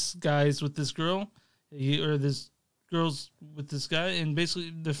 this guy's with this girl, or this girl's with this guy, and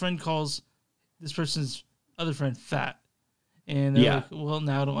basically the friend calls this person's other friend fat, and they're like, "Well,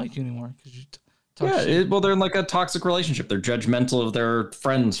 now I don't like you anymore because you talk shit." Well, they're in like a toxic relationship. They're judgmental of their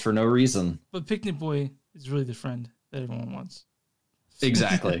friends for no reason. But Picnic Boy is really the friend that everyone wants.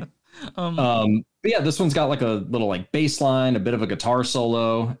 Exactly. But yeah, this one's got like a little like bass line, a bit of a guitar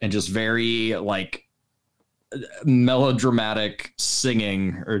solo, and just very like melodramatic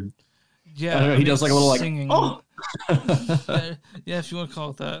singing. Or I don't know, he does like a little singing. Like yeah, if you want to call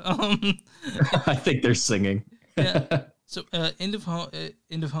it that. I think they're singing. Yeah. So end of home,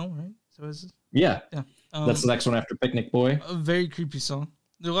 right? So is it? Yeah. That's the next one after Picnic Boy. A very creepy song.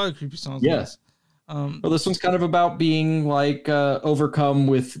 There are a lot of creepy songs. Yes. Well, this one's kind of about being like overcome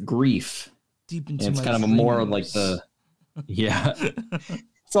with grief. Deep into it's my kind of dreams. a more like the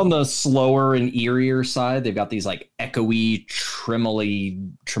It's on the slower and eerier side. They've got these like echoey,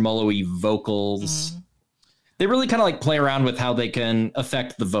 tremolo-y vocals. They really kind of like play around with how they can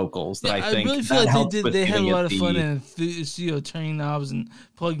affect the vocals. That I think really feel like they had a lot of fun in the studio, turning knobs and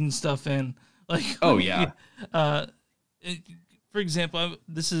plugging stuff in. Like, for example,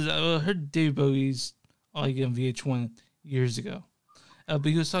 I heard David Bowie's like on VH1 years ago, but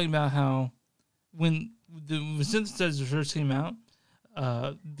he was talking about how when the synthesizer first came out,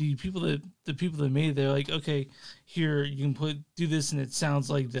 the people that made it, they're like, okay, here you can do this and it sounds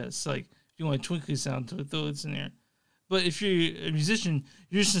like this. Like if you want a twinkly sound to it, throw it in there. But if you're a musician,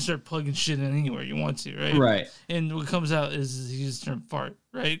 you're just gonna start plugging shit in anywhere you want to, right? Right. And what comes out is you just turn fart,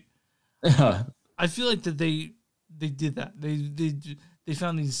 right? I feel like that they did that. They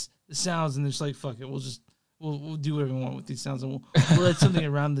found these sounds and they're just like, fuck it, we'll do whatever we want with these sounds, and we'll add something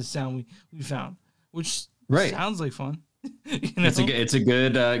around the sound we found, which sounds like fun. It's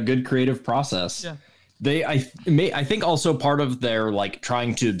a good creative process. Yeah. I think also part of their like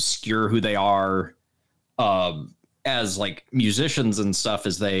trying to obscure who they are as like musicians and stuff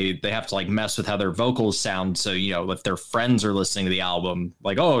is they have to like mess with how their vocals sound. So, if their friends are listening to the album,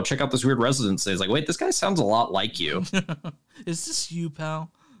 like, oh, check out this weird resonance. It's like, wait, this guy sounds a lot like you. Is this you,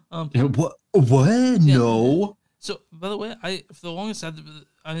 pal? What? No. So, by the way, for the longest I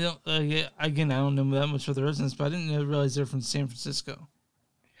don't again I don't know that much of the residents, but I didn't realize they're from San Francisco.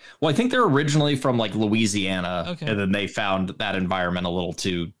 Well, I think they're originally from like Louisiana, Okay. and then they found that environment a little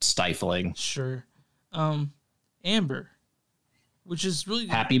too stifling. Sure. Amber, which is really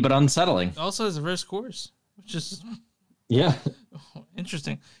Happy but unsettling. also has a verse chorus, which is Yeah.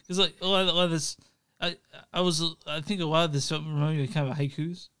 interesting because like a lot of this, I think a lot of this reminded me of kind of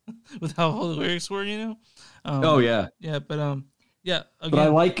haikus with how all the lyrics were, you know. Oh yeah. Yeah, but yeah. Again, But I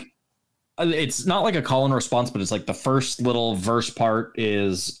like. It's not like a call and response, but it's like the first little verse part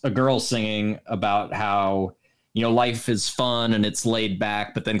is a girl singing about how, you know, life is fun and it's laid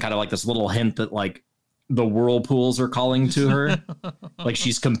back, but then kind of like this little hint that like the whirlpools are calling to her. Like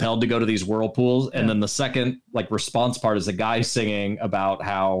she's compelled to go to these whirlpools. And then the second like response part is a guy singing about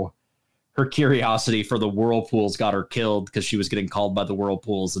how her curiosity for the whirlpools got her killed because she was getting called by the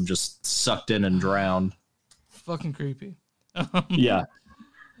whirlpools and just sucked in and drowned. fucking creepy. Yeah.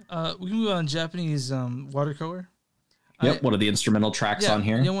 We can move on. Japanese watercolor. Yep. One of the instrumental tracks on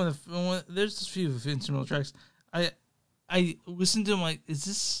here. Yeah, there's a few instrumental tracks. I listened to them like, is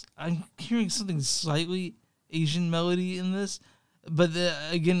this? I'm hearing something slightly Asian melody in this, but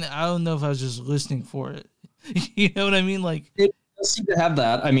again, I don't know if I was just listening for it. You know what I mean? Like It does seem to have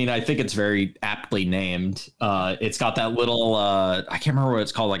that. I mean, I think it's very aptly named. It's got that little I can't remember what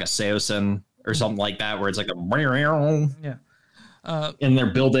it's called, like a seosin or something like that, where it's like a yeah. and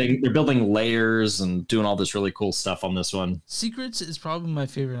they're building layers and doing all this really cool stuff on this one. Secrets is probably my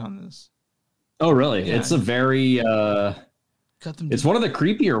favorite on this. Oh, really? Yeah. It's a very Cut them. it's one of the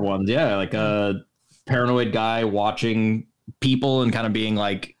creepier ones. Yeah, like a paranoid guy watching people and kind of being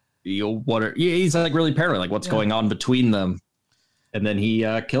like, you know, he's like really paranoid, like what's going on between them, and then he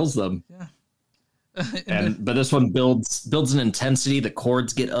kills them. Yeah. But this one builds an intensity. The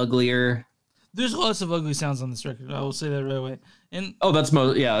chords get uglier. There's lots of ugly sounds on this record. I will say that right away. And Oh, that's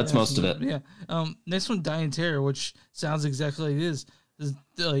most of it. Yeah. Next one, "Die in Terror," which sounds exactly like it is. It's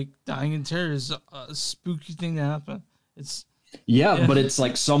like dying in terror is a spooky thing to happen. It's Yeah, but it's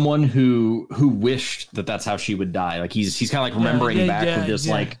like someone who wished that that's how she would die. Like he's kind of like remembering back with this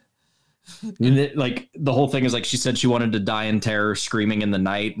like the whole thing is like she said she wanted to die in terror, screaming in the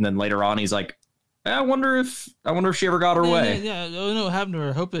night, and then later on he's like, I wonder if she ever got her way. Yeah. Oh no, what happened to her?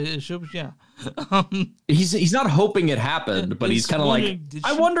 I hope it should. Yeah. He's not hoping it happened, but he's kind of like,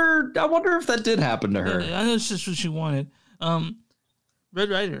 I wonder if that did happen to her. I know it's just what she wanted. Red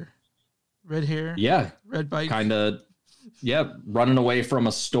Rider, red hair. Yeah, Red bike. kind of. Yeah, running away from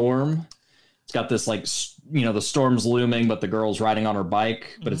a storm. It's got this like, you know, the storm's looming, but the girl's riding on her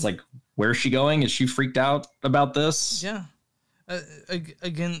bike. But it's like, where's she going? Is she freaked out about this? Yeah.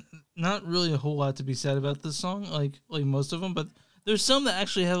 Again, not really a whole lot to be said about this song, like most of them, but there's some that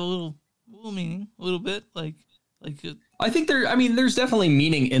actually have a little meaning, a little bit, like. I think there's definitely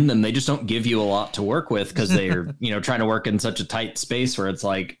meaning in them. They just don't give you a lot to work with because they're, you know, trying to work in such a tight space where it's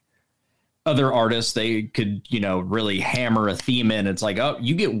like other artists, they could, you know, really hammer a theme in. It's like, oh,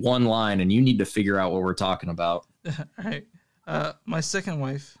 you get one line and you need to figure out what we're talking about. All right. My Second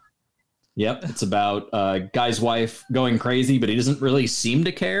Wife. Yep. It's about guy's wife going crazy, but he doesn't really seem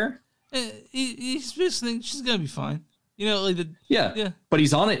to care. He's just thinking she's gonna be fine. You know, like yeah. But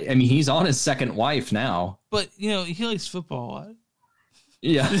he's on it. I mean, he's on his second wife now. But you know, he likes football a lot.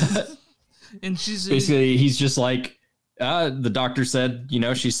 Yeah. And she's basically he's just like, the doctor said, you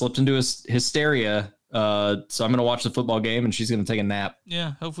know, she slipped into hysteria. So I'm gonna watch the football game and she's gonna take a nap.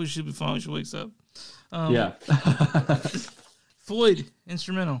 Yeah. Hopefully she'll be fine when she wakes up. Yeah. Floyd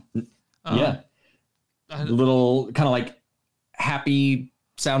instrumental. Yeah. A little kind of like happy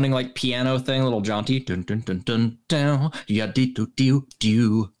sounding like piano thing, a little jaunty. Dun dun dun dun down. Yeah,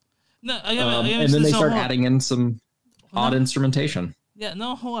 do. No, and then they start adding in some odd instrumentation. Yeah,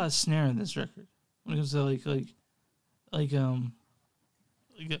 not a whole lot of snare in this record. When it comes to like a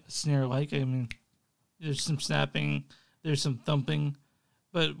snare, like I mean, there's some snapping, there's some thumping,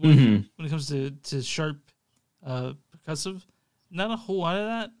 but when it comes to sharp, percussive, not a whole lot of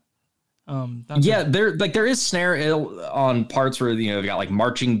that. There is snare on parts where, you know, they've got like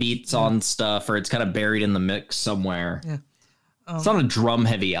marching beats on stuff, or it's kind of buried in the mix somewhere. Yeah. It's not a drum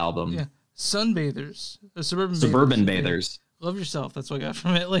heavy album. Yeah. Sunbathers. Suburban Bathers. Love Yourself. That's what I got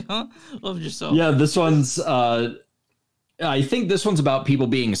from it. Like, huh? Love Yourself. Yeah, this one's I think this one's about people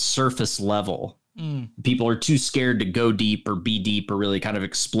being surface level. People are too scared to go deep or be deep or really kind of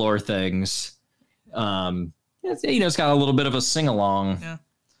explore things. It's, you know, it's got a little bit of a sing along. Yeah.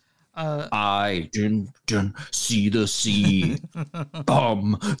 I didn't see the sea.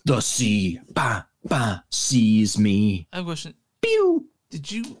 The sea sees me. I have a question. Pew.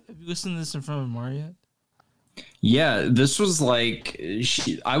 Have you listened to this in front of Mari yet? Yeah, this was like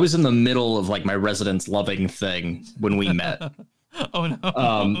I was in the middle of like my residence loving thing when we met. Oh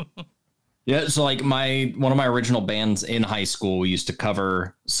no. Yeah, so like one of my original bands in high school, we used to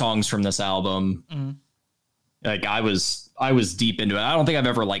cover songs from this album. Mhm. Like I was deep into it. I don't think I've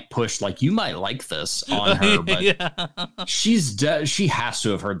ever like pushed like you might like this on her, but Yeah. she has to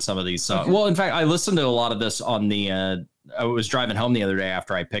have heard some of these songs. Well, in fact, I listened to a lot of this on the I was driving home the other day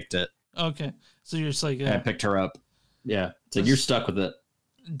after I picked it. Okay. So you're just like And I picked her up. Yeah. It's like you're stuck with it.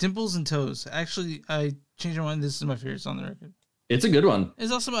 Dimples and Toes. Actually, I changed my mind. This is my favorite song on the record. It's a good one.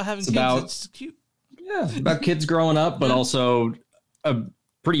 It's also about having It's kids. about- It's cute. Yeah. About kids growing up, but also a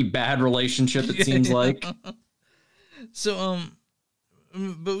pretty bad relationship, it seems like. So,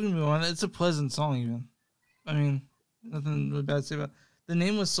 but we move on. It's a pleasant song, even. I mean, nothing really bad to say about it. The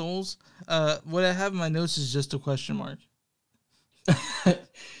Name was Souls. What I have in my notes is just a question mark.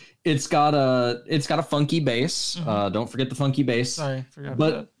 It's got a funky bass. Don't forget the funky bass. Sorry, forgot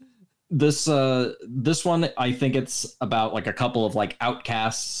But about this one, I think it's about like a couple of like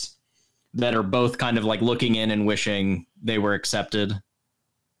outcasts that are both kind of like looking in and wishing they were accepted. that.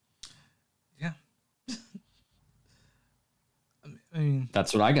 Yeah. I mean,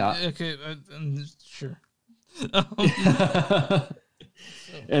 That's what I got. okay, I'm sure.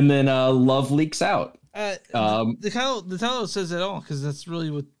 And then Love Leaks Out. The title says it all, because that's really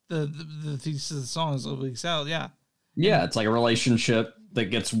what the thesis of the song is. Love Leaks Out. Yeah. Yeah, it's like a relationship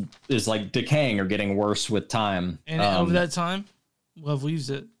that is like decaying or getting worse with time. And over that time, love leaves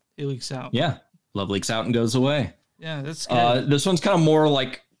it. It leaks out. Yeah, love leaks out and goes away. Yeah, that's good. This one's kind of more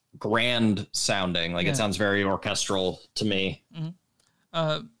like grand sounding. Like Yeah. it sounds very orchestral to me.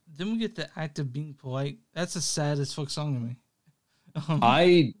 Then we get the act of being polite. That's the saddest fuck song to me.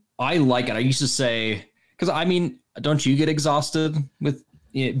 I like it. I used to say, because I mean, don't you get exhausted with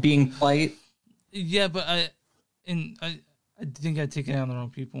it being polite? Yeah, but I think I take it out on the wrong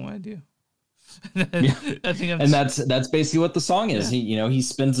people when I do. Yeah. I think And that's basically what the song is. Yeah. He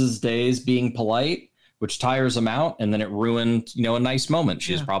spends his days being polite, which tires him out, and then it ruined a nice moment.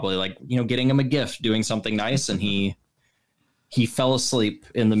 She was Yeah. probably like getting him a gift, doing something nice, and he fell asleep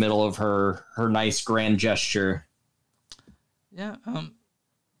in the middle of her nice grand gesture. Yeah.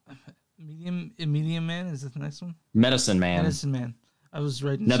 Medium Man is that the next one? Medicine Man, Medicine Man. I was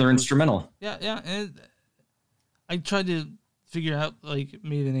writing another some- instrumental. Yeah, yeah. And I tried to figure out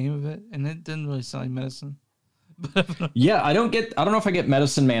maybe the name of it, and it didn't really sound like medicine. Yeah, I don't know if I get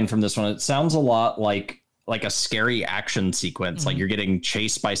Medicine Man from this one. It sounds a lot like a scary action sequence, like you're getting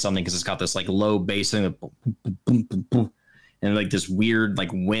chased by something, because it's got this like low bass and like this weird like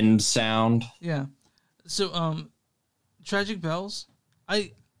wind sound. Yeah. So Tragic Bells.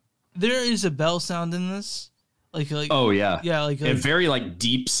 There is a bell sound in this. Like Oh yeah, yeah, like a very like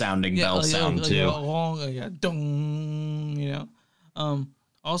deep sounding bell sound too. Like a long, like a dong,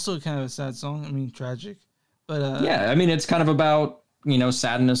 also kind of a sad song. I mean, tragic, but Yeah, I mean it's kind of about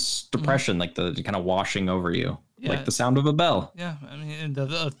sadness, depression, like the kind of washing over you, Yeah. like the sound of a bell. yeah, I mean, and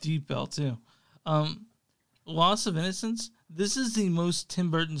a deep bell too. Loss of Innocence. This is the most Tim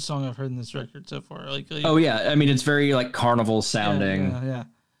Burton song I've heard in this record so far. Oh yeah, I mean it's very like carnival yeah, sounding. yeah.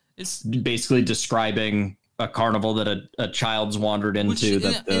 It's Basically describing a carnival that a child's wandered into.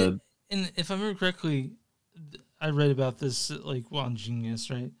 and if I remember correctly, I read about this on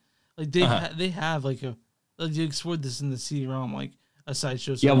Genius, right? Like they they have they explored this in the CD-ROM, like a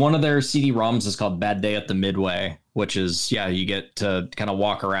sideshow. Yeah, one of their CD-ROMs is called Bad Day at the Midway, which is you get to kind of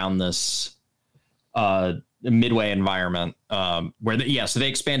walk around this Midway environment where so they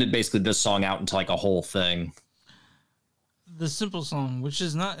expanded basically this song out into like a whole thing. The simple song, which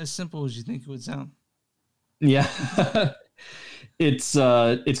is not as simple as you think it would sound. Yeah. It's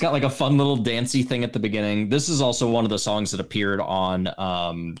got like a fun little dancey thing at the beginning. This is also one of the songs that appeared on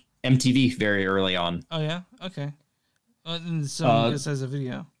MTV very early on. Oh yeah, okay. And the song just has a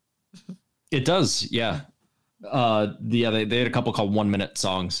video. It does, yeah. They had a couple called 1 minute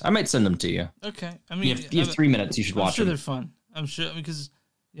songs. I might send them to you. Okay, I mean, You have 3 minutes. You should I'm watch sure them. they're fun. I'm sure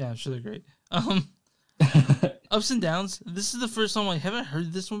I'm sure they're great. Ups and Downs. This is the first song. Have I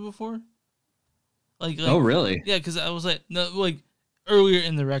heard this one before? Oh really? Yeah, because I was earlier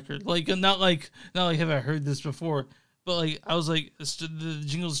in the record, not like have I heard this before, but I was the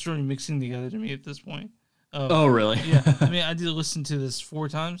jingles started mixing together to me at this point. Oh really? Yeah, I mean I did listen to this 4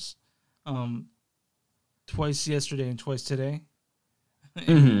 times, twice yesterday and twice today,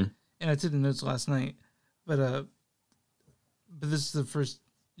 Mm-hmm. and I took the notes last night, but this is the first,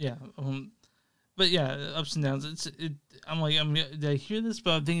 yeah. But yeah, Ups and Downs. Did I hear this?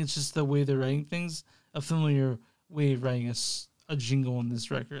 But I think it's just the way they're writing things, a familiar way of writing a a jingle in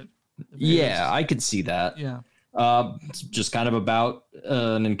this record. Yeah, I could see that. Yeah. It's just kind of about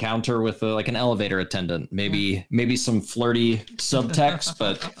an encounter with like an elevator attendant. Maybe some flirty subtext,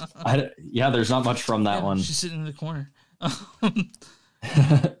 but there's not much from that one. She's sitting in the corner.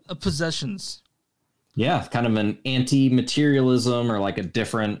 Possessions. Yeah, kind of an anti-materialism or like a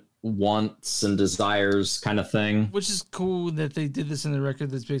different wants and desires kind of thing. Which is cool that they did this in the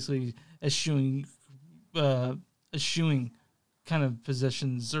record that's basically eschewing kind of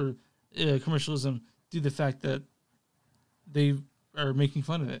possessions or commercialism due to the fact that they are making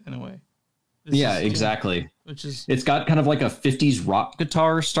fun of it in a way. Exactly. Which is, it's got kind of like a 50s rock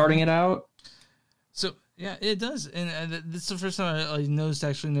guitar starting it out. So yeah, it does, and this is the first time I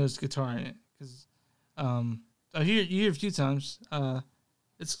noticed guitar in it because I hear it a few times.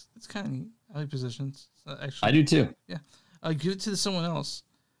 It's kind of neat. I like Possessions. Actually, I do too. Yeah, I give it to someone else.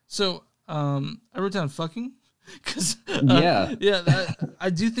 So I wrote down fucking because I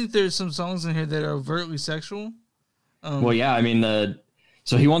do think there's some songs in here that are overtly sexual. Well, yeah, I mean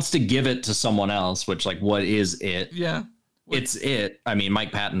so he wants to give it to someone else, which like what is it? Yeah. It's it. I mean,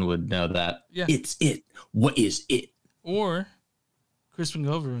 Mike Patton would know that. Yeah. It's it. What is it? Or Crispin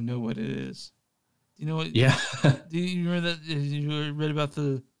Glover would know what it is. Do you know what? Yeah. Do you remember that? You read about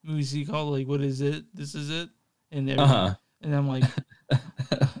the movies he called like, "What is it? This is it," and and I'm like,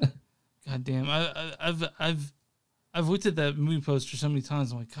 God damn! I've looked at that movie poster so many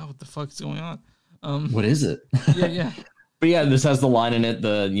times. I'm like, God, what the fuck is going on? What is it? Yeah. But yeah, this has the line in it,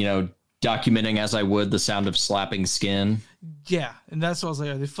 documenting as I would the sound of slapping skin. Yeah, and that's what I was like,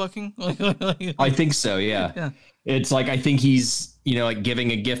 are they fucking? I think so, yeah. It's like I think he's, like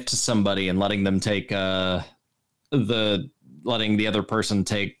giving a gift to somebody and letting them take letting the other person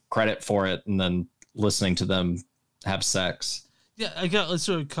take credit for it and then listening to them have sex. Yeah, I got a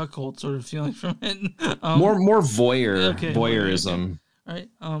sort of cuckold sort of feeling from it. More voyeurism.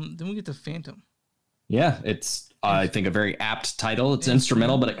 Okay. All right. Then we get to Phantom. Yeah, it's I think a very apt title. It's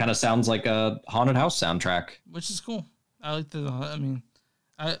instrumental, but it kind of sounds like a haunted house soundtrack, which is cool. I like the. I mean,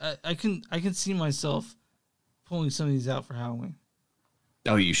 I can see myself pulling some of these out for Halloween.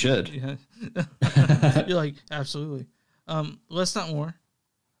 Oh, you should. Yeah. You're like, absolutely. Less not more.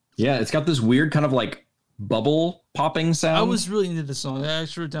 Yeah, it's got this weird kind of like bubble popping sound. I was really into the song. I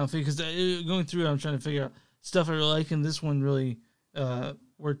actually wrote down because going through it, I'm trying to figure out stuff I really like, and this one really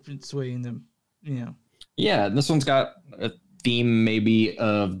worked its way into, Yeah, this one's got a theme maybe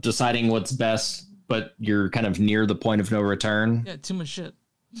of deciding what's best, but you're kind of near the point of no return. Yeah, too much shit.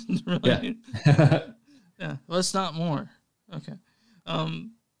 Really? Yeah. Yeah, less not more. Okay.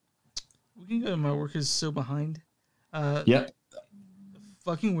 We can go to My Work Is So Behind. Yep.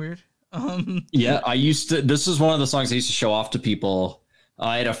 Fucking weird. Yeah, this is one of the songs I used to show off to people.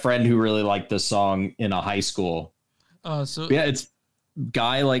 I had a friend who really liked this song in a high school. It's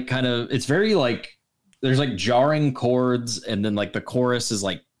guy like kind of, it's very like, there's like jarring chords and then like the chorus is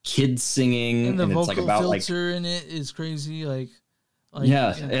like kids singing and the and vocal it's like about filter in it is crazy.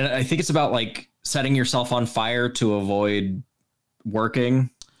 Yeah, and I think it's about like setting yourself on fire to avoid working.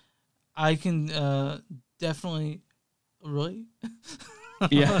 I can definitely really.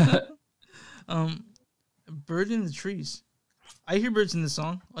 Yeah. Bird in the Trees. I hear birds in the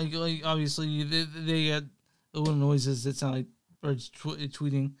song. Like obviously they got the little noises that sound like birds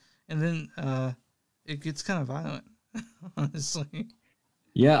tweeting, and then it gets kind of violent. Honestly.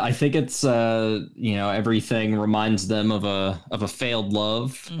 Yeah, I think it's everything reminds them of a failed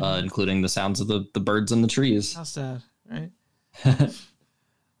love, including the sounds of the birds in the trees. How sad, right?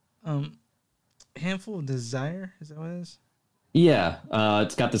 Handful of Desire, is that what it is? Yeah,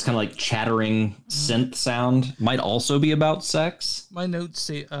 it's got this kind of like chattering synth sound. Might also be about sex. My notes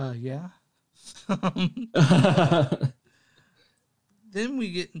say, yeah. Then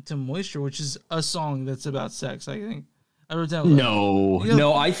we get into Moisture, which is a song that's about sex, I think. I wrote down. No.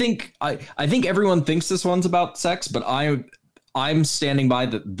 I think everyone thinks this one's about sex, but I'm standing by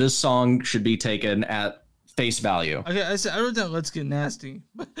that this song should be taken at face value. Okay, I wrote down Let's Get Nasty.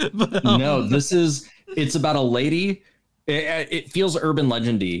 No, it's about a lady. It feels urban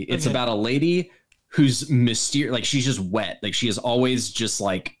legendy. It's about a lady who's mysterious. Like she's just wet. Like she is always just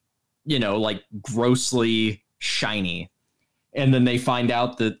like, like grossly shiny. And then they find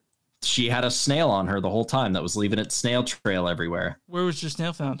out that she had a snail on her the whole time that was leaving its snail trail everywhere. Where was your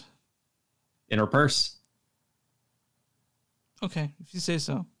snail found? In her purse. Okay, if you say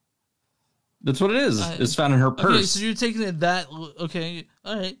so. That's what it is. It's found in her purse. Okay, so you're taking it that... Okay,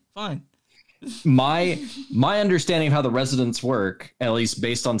 all right, fine. My understanding of how the residents work, at least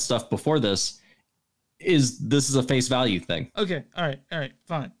based on stuff before this is a face value thing. Okay, all right,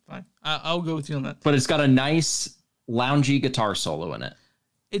 fine. I'll go with you on that. But it's got a nice loungy guitar solo in it.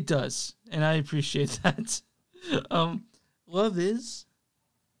 It does, and I appreciate that. Love is.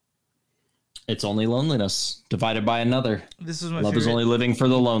 It's only loneliness divided by another. This is my Love favorite. is only living for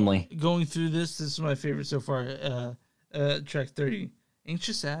the lonely. Going through this is my favorite so far. Track 30. Ain't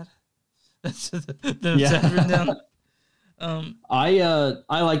you sad? That's sad written down. I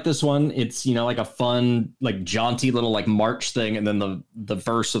like this one. It's, you know, like a fun, like jaunty little like march thing, and then the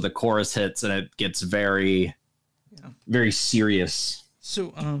verse of the chorus hits and it gets very serious.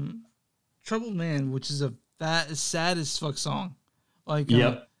 So Troubled Man, which is a sad as fuck song. Like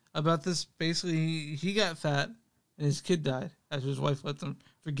about this, basically he got fat and his kid died after his wife left him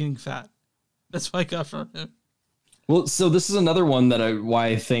for getting fat. That's what I got from him. Well, so this is another one that why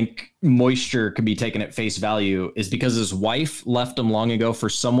I think Moisture could be taken at face value is because his wife left him long ago for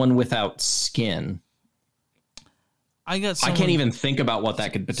someone without skin. I can't even think about what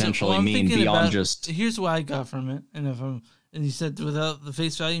that could potentially mean beyond just. Here's what I got from it, and he said without the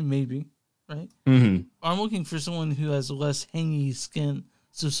face value, maybe, right? Mm-hmm. I'm looking for someone who has less hangy skin,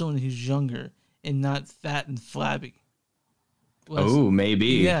 so someone who's younger and not fat and flabby. Maybe.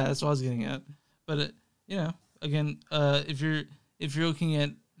 Yeah, that's what I was getting at. But you know, again, if you're looking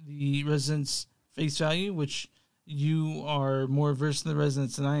at the Residents' face value, which you are more versed in the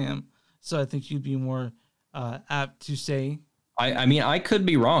Residents than I am, so I think you'd be more apt to say. I mean, I could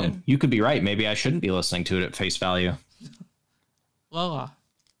be wrong. Yeah. You could be right. Maybe I shouldn't be listening to it at face value.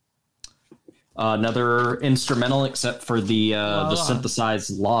 Another instrumental, except for the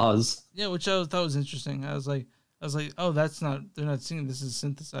synthesized laws. Yeah, which I thought was interesting. I was like, oh, they're not singing. This is a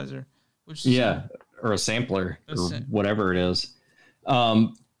synthesizer. Which is or a sampler or whatever it is.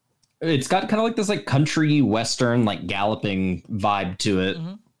 It's got kind of like this like country western like galloping vibe to it.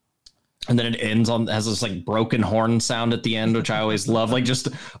 Mm-hmm. And then it has this like broken horn sound at the end, which I always love. Like just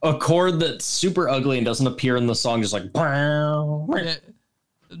a chord that's super ugly and doesn't appear in the song, just like. Yeah.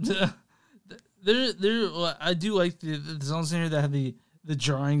 I do like the songs in here that have the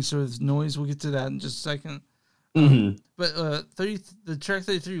jarring sort of noise. We'll get to that in just a second. Mm-hmm. But the track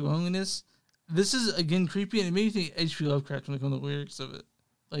 33, Loneliness, this is again creepy, and it made me think H.P. Lovecraft when it comes to the lyrics of it.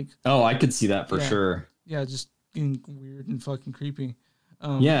 Like, I could see that for sure. Yeah, just getting weird and fucking creepy.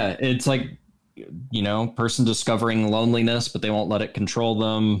 Yeah, it's like, you know, person discovering loneliness, but they won't let it control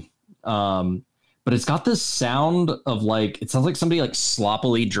them. But it's got this sound of like, it sounds like somebody like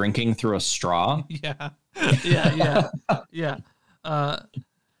sloppily drinking through a straw. Yeah.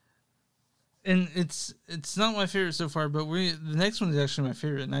 And it's not my favorite so far, but the next one is actually my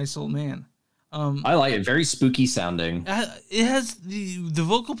favorite, Nice Old Man. I like it. Very spooky sounding. It has the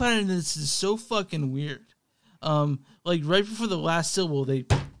vocal pattern in this is so fucking weird. Like right before the last syllable, they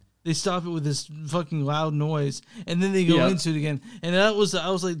stop it with this fucking loud noise, and then they go into it again. And I was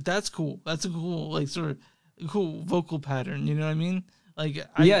like, that's cool. That's a cool, like, sort of cool vocal pattern. You know what I mean? Like,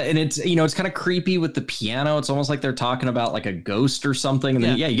 and it's, you know, it's kind of creepy with the piano. It's almost like they're talking about like a ghost or something, and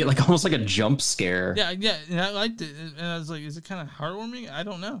then you get like almost like a jump scare. Yeah, and I liked it. And I was like, is it kind of heartwarming? I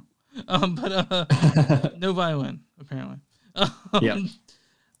don't know. But no violin apparently.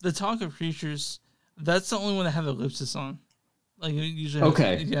 The Talk of Creatures. That's the only one that have ellipsis on. Like usually.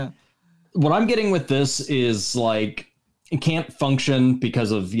 Okay. Yeah. What I'm getting with this is like it can't function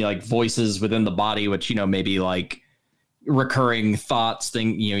because of, you know, like voices within the body, which, you know, maybe like recurring thoughts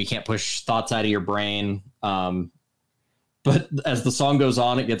thing. You know, you can't push thoughts out of your brain. But as the song goes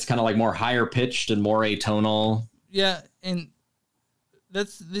on, it gets kind of like more higher pitched and more atonal. Yeah, and they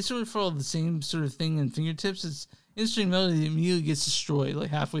sort of follow the same sort of thing in Fingertips. It's interesting melody that immediately gets destroyed like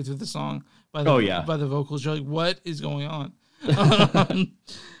halfway through the song by the vocals. You're like, what is going on?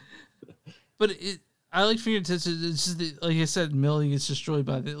 But I like Fingertips. It's just like I said, melody gets destroyed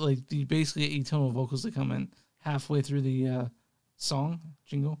by the basically atonal vocals that come in halfway through the song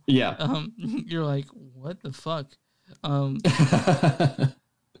jingle. Yeah. You're like, what the fuck?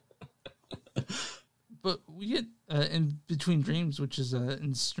 But we get In Between Dreams, which is an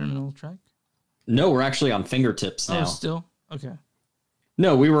instrumental track. No, we're actually on Fingertips now. Oh, still? Okay.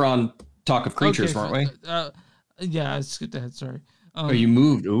 No, we were on Talk of Creatures, weren't we? Yeah, I skipped ahead. Sorry. You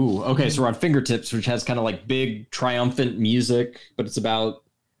moved. Ooh, okay. So we're on Fingertips, which has kind of like big, triumphant music, but it's about,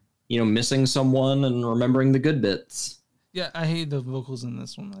 you know, missing someone and remembering the good bits. Yeah, I hate the vocals in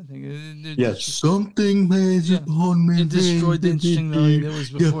this one. I think something magic on me. It destroyed the interesting melody that was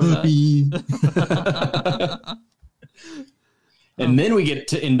before that. And then we get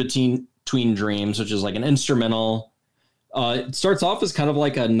to In Between Dreams, which is like an instrumental. It starts off as kind of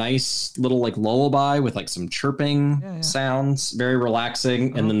like a nice little like lullaby with like some chirping sounds, very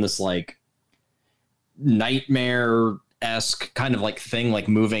relaxing, and then this like nightmare esque kind of like thing, like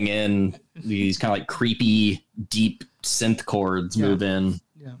moving in these kind of like creepy, deep synth chords move in.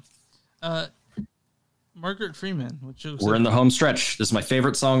 Yeah. Margaret Freeman, which We're in the home stretch. This is my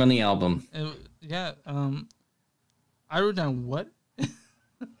favorite song on the album. Yeah. I wrote down what?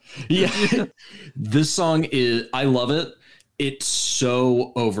 Yeah. This song is, I love it. It's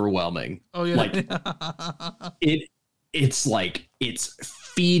so overwhelming. Oh yeah. Like it's like, it's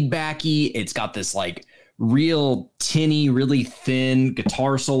feedbacky. It's got this like real tinny, really thin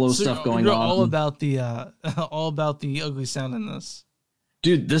guitar solo stuff going on. All about the ugly sound in this.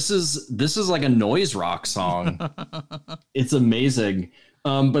 Dude, this is like a noise rock song. It's amazing.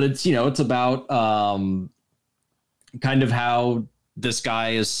 But it's, it's about kind of how this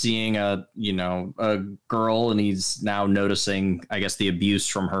guy is seeing a girl, and he's now noticing, I guess, the abuse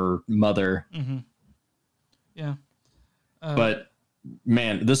from her mother. Mm-hmm. Yeah. But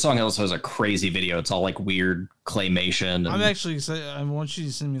man, this song also has a crazy video. It's all like weird claymation. And, I'm actually excited. I want you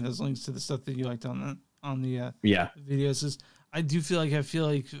to send me those links to the stuff that you liked on the videos. I feel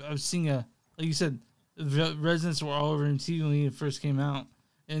like I was seeing like you said, the Residents were all over MTV when it first came out,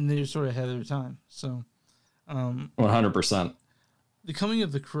 and they're sort of ahead of their time. So, 100%. The Coming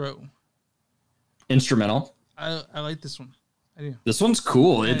of the Crow, instrumental. I like this one. I do. This one's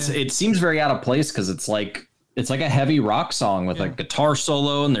cool. Yeah, It seems very out of place because it's like a heavy rock song with a guitar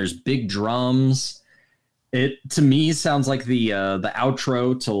solo and there's big drums. It to me sounds like the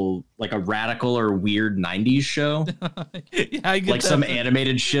outro to like a radical or weird 90s show. Yeah, I get like that. some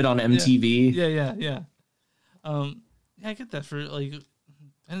animated shit on MTV. Yeah. I get that. For like,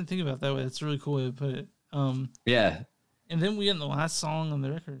 I didn't think about it that way. That's a really cool way to put it. Yeah. And then we get the last song on the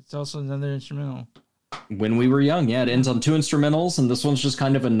record. It's also another instrumental. When We Were Young. Yeah, it ends on 2 instrumentals, and this one's just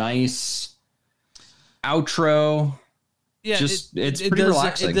kind of a nice outro. Yeah, it's pretty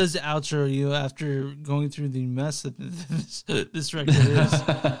relaxing. It does outro you after going through the mess that this record is.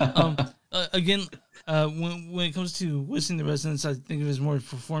 Again, when it comes to listening to Residents, I think of it as more a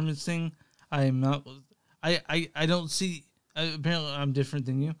performance thing. I don't see. Apparently, I'm different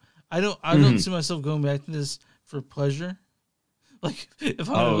than you. I don't see myself going back to this for pleasure. Like if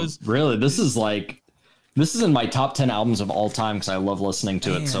I was really, this is in my top 10 albums of all time because I love listening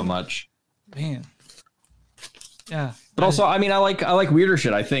to it so much. Man. Yeah. But also, I mean, I like weirder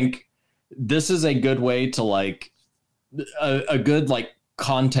shit. I think this is a good way to like a good like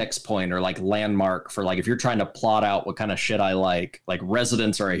context point or like landmark for like if you're trying to plot out what kind of shit I like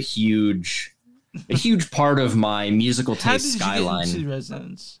Residents are a huge part of my musical taste skyline. How did you get into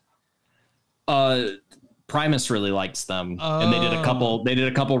Residents? Primus really likes them, and they did a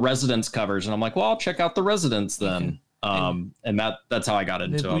couple Residents covers, and I'm like, well, I'll check out the Residents then. Okay. And that's how I got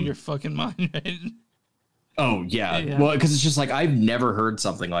into them. Your fucking mind, right? Oh yeah. Well, because it's just like I've never heard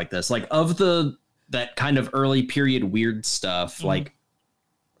something like this. Like of that kind of early period weird stuff. Like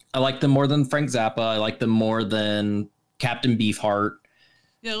I like them more than Frank Zappa. I like them more than Captain Beefheart.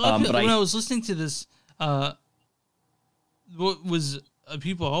 Yeah, when I was listening to this, what was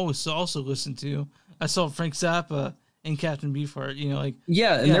people always also listen to? I saw Frank Zappa and Captain Beefheart.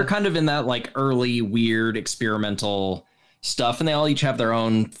 They're kind of in that like early weird experimental stuff, and they all each have their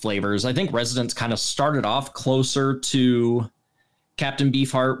own flavors. I think Residents kind of started off closer to Captain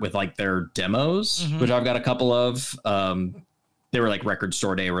Beefheart with like their demos, which I've got a couple of. They were like record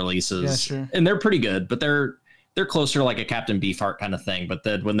store day releases, and they're pretty good, but they're closer to like a Captain Beefheart kind of thing. But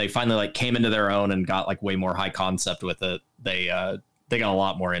then when they finally like came into their own and got like way more high concept with it, they got a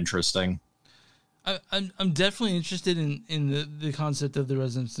lot more interesting. I'm definitely interested in the concept of the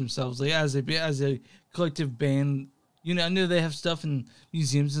Residents themselves, like as a collective band. I know they have stuff in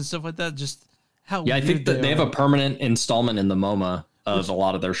museums and stuff like that. Just how I think that they have a permanent installment in the MoMA of a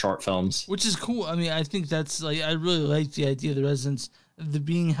lot of their short films, which is cool. I mean, I think that's like I really like the idea of the Residents, the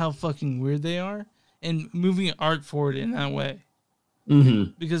being how fucking weird they are, and moving art forward in that way.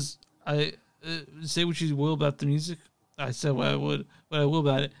 Mm-hmm. Because I say what you will about the music, I said what I will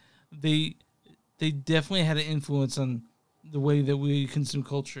about it. They definitely had an influence on the way that we consume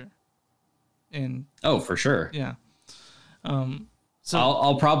culture. And for sure. Yeah. So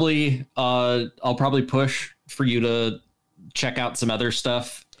I'll probably push for you to check out some other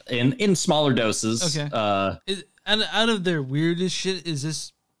stuff in smaller doses. Okay. Out of their weirdest shit, is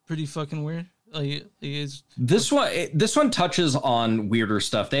this pretty fucking weird? This one touches on weirder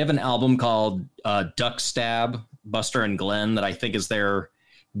stuff. They have an album called Duck Stab, Buster and Glenn that I think is their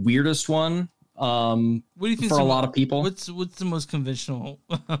weirdest one. What do you think for a lot of people? What's the most conventional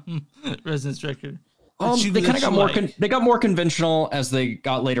Residents record? They kind of got more. They got more conventional as they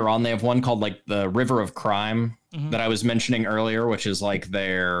got later on. They have one called like the River of Crime that I was mentioning earlier, which is like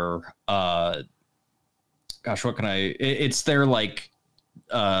their gosh, what can it's their like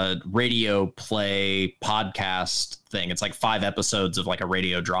radio play podcast thing. It's like 5 episodes of like a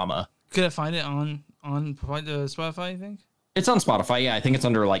radio drama. Could I find it on Spotify, you think? It's on Spotify. Yeah, I think it's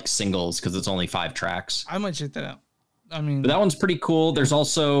under like singles because it's only 5 tracks. I might check that out. I mean, but that one's pretty cool. There's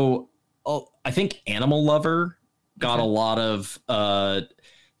also, I think Animal Lover got a lot of,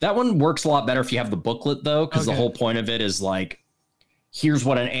 that one works a lot better if you have the booklet though, because the whole point of it is like, here's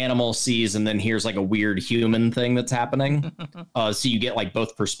what an animal sees, and then here's like a weird human thing that's happening. So you get like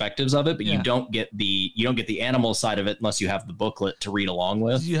both perspectives of it, but you don't get the animal side of it unless you have the booklet to read along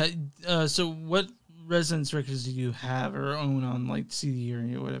with. So what Resonance records do you have or own on like CD or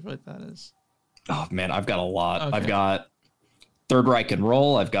whatever that is? Oh man, I've got a lot. Okay. I've got Third Reich and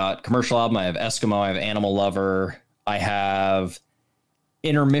Roll. I've got Commercial Album. I have Eskimo. I have Animal Lover. I have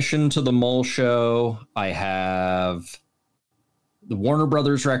Intermission to the Mole Show. I have the Warner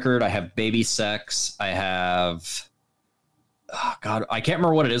Brothers record. I have Baby Sex. I have, oh God, I can't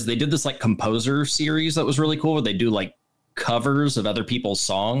remember what it is. They did this like composer series that was really cool where they do like covers of other people's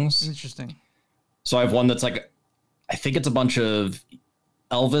songs. Interesting. So I have one that's like, I think it's a bunch of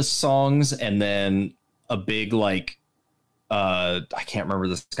Elvis songs and then a big like, I can't remember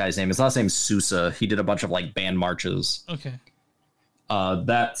this guy's name. His last name's Sousa. He did a bunch of like band marches. Okay.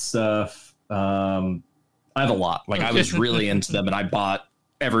 That stuff. I have a lot. Like I was really into them and I bought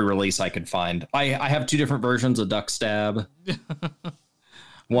every release I could find. I have 2 different versions of Duck Stab.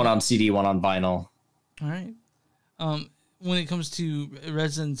 One on CD, one on vinyl. All right. When it comes to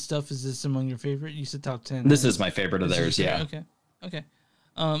Resident stuff, is this among your favorite? You said top 10. This is my favorite of theirs, yeah. Okay.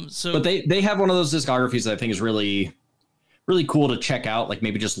 But they have one of those discographies that I think is really, really cool to check out. Like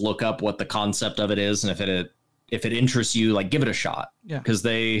maybe just look up what the concept of it is, and if it interests you, like give it a shot. Yeah. Because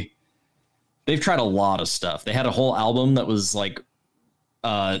they've tried a lot of stuff. They had a whole album that was like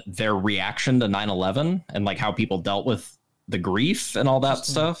their reaction to 9/11 and like how people dealt with the grief and all that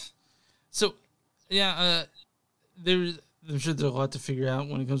stuff. So, yeah, I'm sure there's a lot to figure out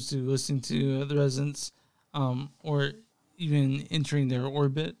when it comes to listening to the Residents, or even entering their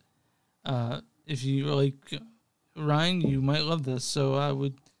orbit. If you like Ryan, you might love this. So I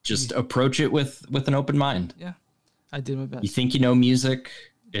would just approach it with an open mind. Yeah, I did my best. You think you know music,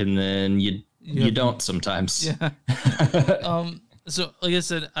 and then you don't sometimes. Yeah. So like I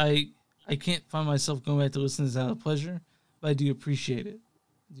said, I can't find myself going back to listen to this out of pleasure, but I do appreciate it.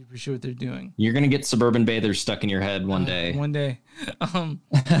 I do appreciate what they're doing. You're gonna get Suburban Bathers stuck in your head one day. One day.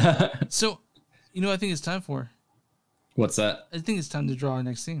 So, I think it's time for. What's that? I think it's time to draw our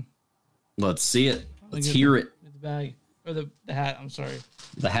next theme. Let's see it. Let's hear it. The bag or the hat. I'm sorry.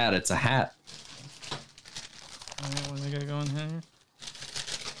 The hat. It's a hat. All right, what do I got going here?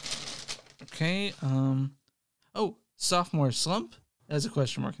 Okay. Oh, sophomore slump. Has a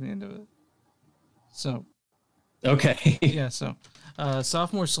question mark at the end of it. So. Okay. Yeah. So,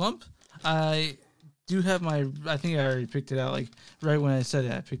 sophomore slump. I do have I think I already picked it out. Like right when I said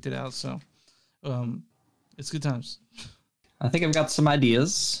it, I picked it out. So, it's good times. I think I've got some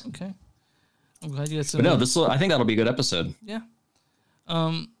ideas. Okay. I'm glad you got some. But no, I think that'll be a good episode. Yeah.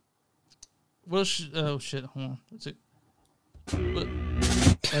 Well, oh shit! Hold on. That's it. But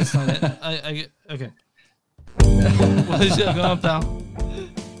that's not it. I get okay. What is going on, pal?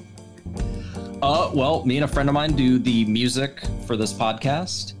 Well, me and a friend of mine do the music for this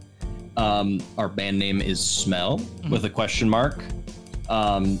podcast. Our band name is Smell with a question mark.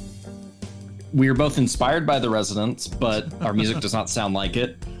 We are both inspired by the Residents, but our music does not sound like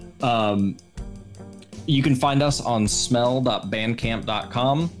it. You can find us on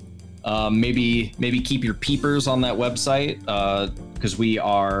smell.bandcamp.com. Maybe keep your peepers on that website, because we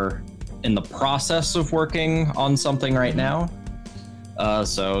are in the process of working on something right now.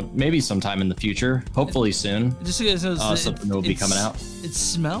 So maybe sometime in the future, hopefully soon. Just so you guys know, something will be coming out. It's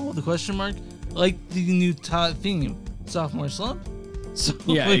Smell with a question mark, like the new theme, Sophomore Slump. So,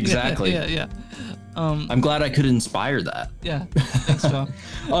 yeah, exactly. Yeah. I'm glad I could inspire that. Yeah, thanks, pal.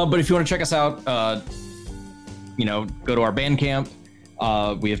 But if you want to check us out, go to our Bandcamp.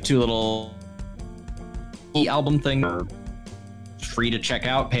 We have 2 little album things free to check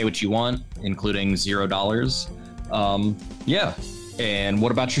out. Pay what you want, including $0. Yeah. And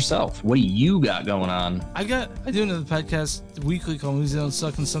what about yourself? What do you got going on? I do another podcast weekly called Movies That Don't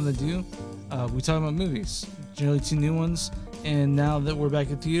Suck and Some That Do. We talk about movies, generally 2 new ones. And now that we're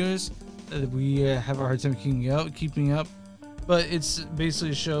back at theaters, we have a hard time keeping up. But it's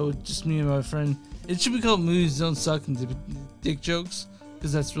basically a show, just me and my friend. It should be called Movies Don't Suck and Dick Jokes,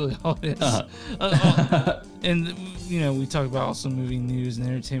 because that's really all it is. And, we talk about also movie news and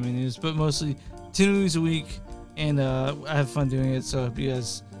entertainment news, but mostly 2 movies a week. And I have fun doing it. So if you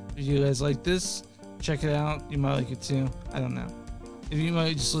guys like this, check it out. You might like it too. I don't know. If you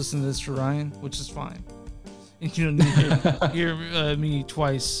might just listen to this for Ryan, which is fine. And you don't need to hear me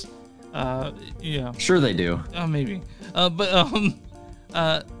twice. Yeah. Sure they do. Oh, maybe.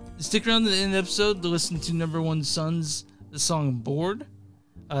 Stick around to the end of the episode to listen to Number One Sons, the song Bored.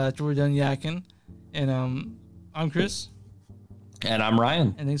 After we're done yakking. And I'm Chris. And I'm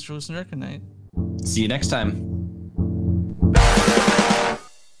Ryan. And thanks for listening to Record Night. See you next time.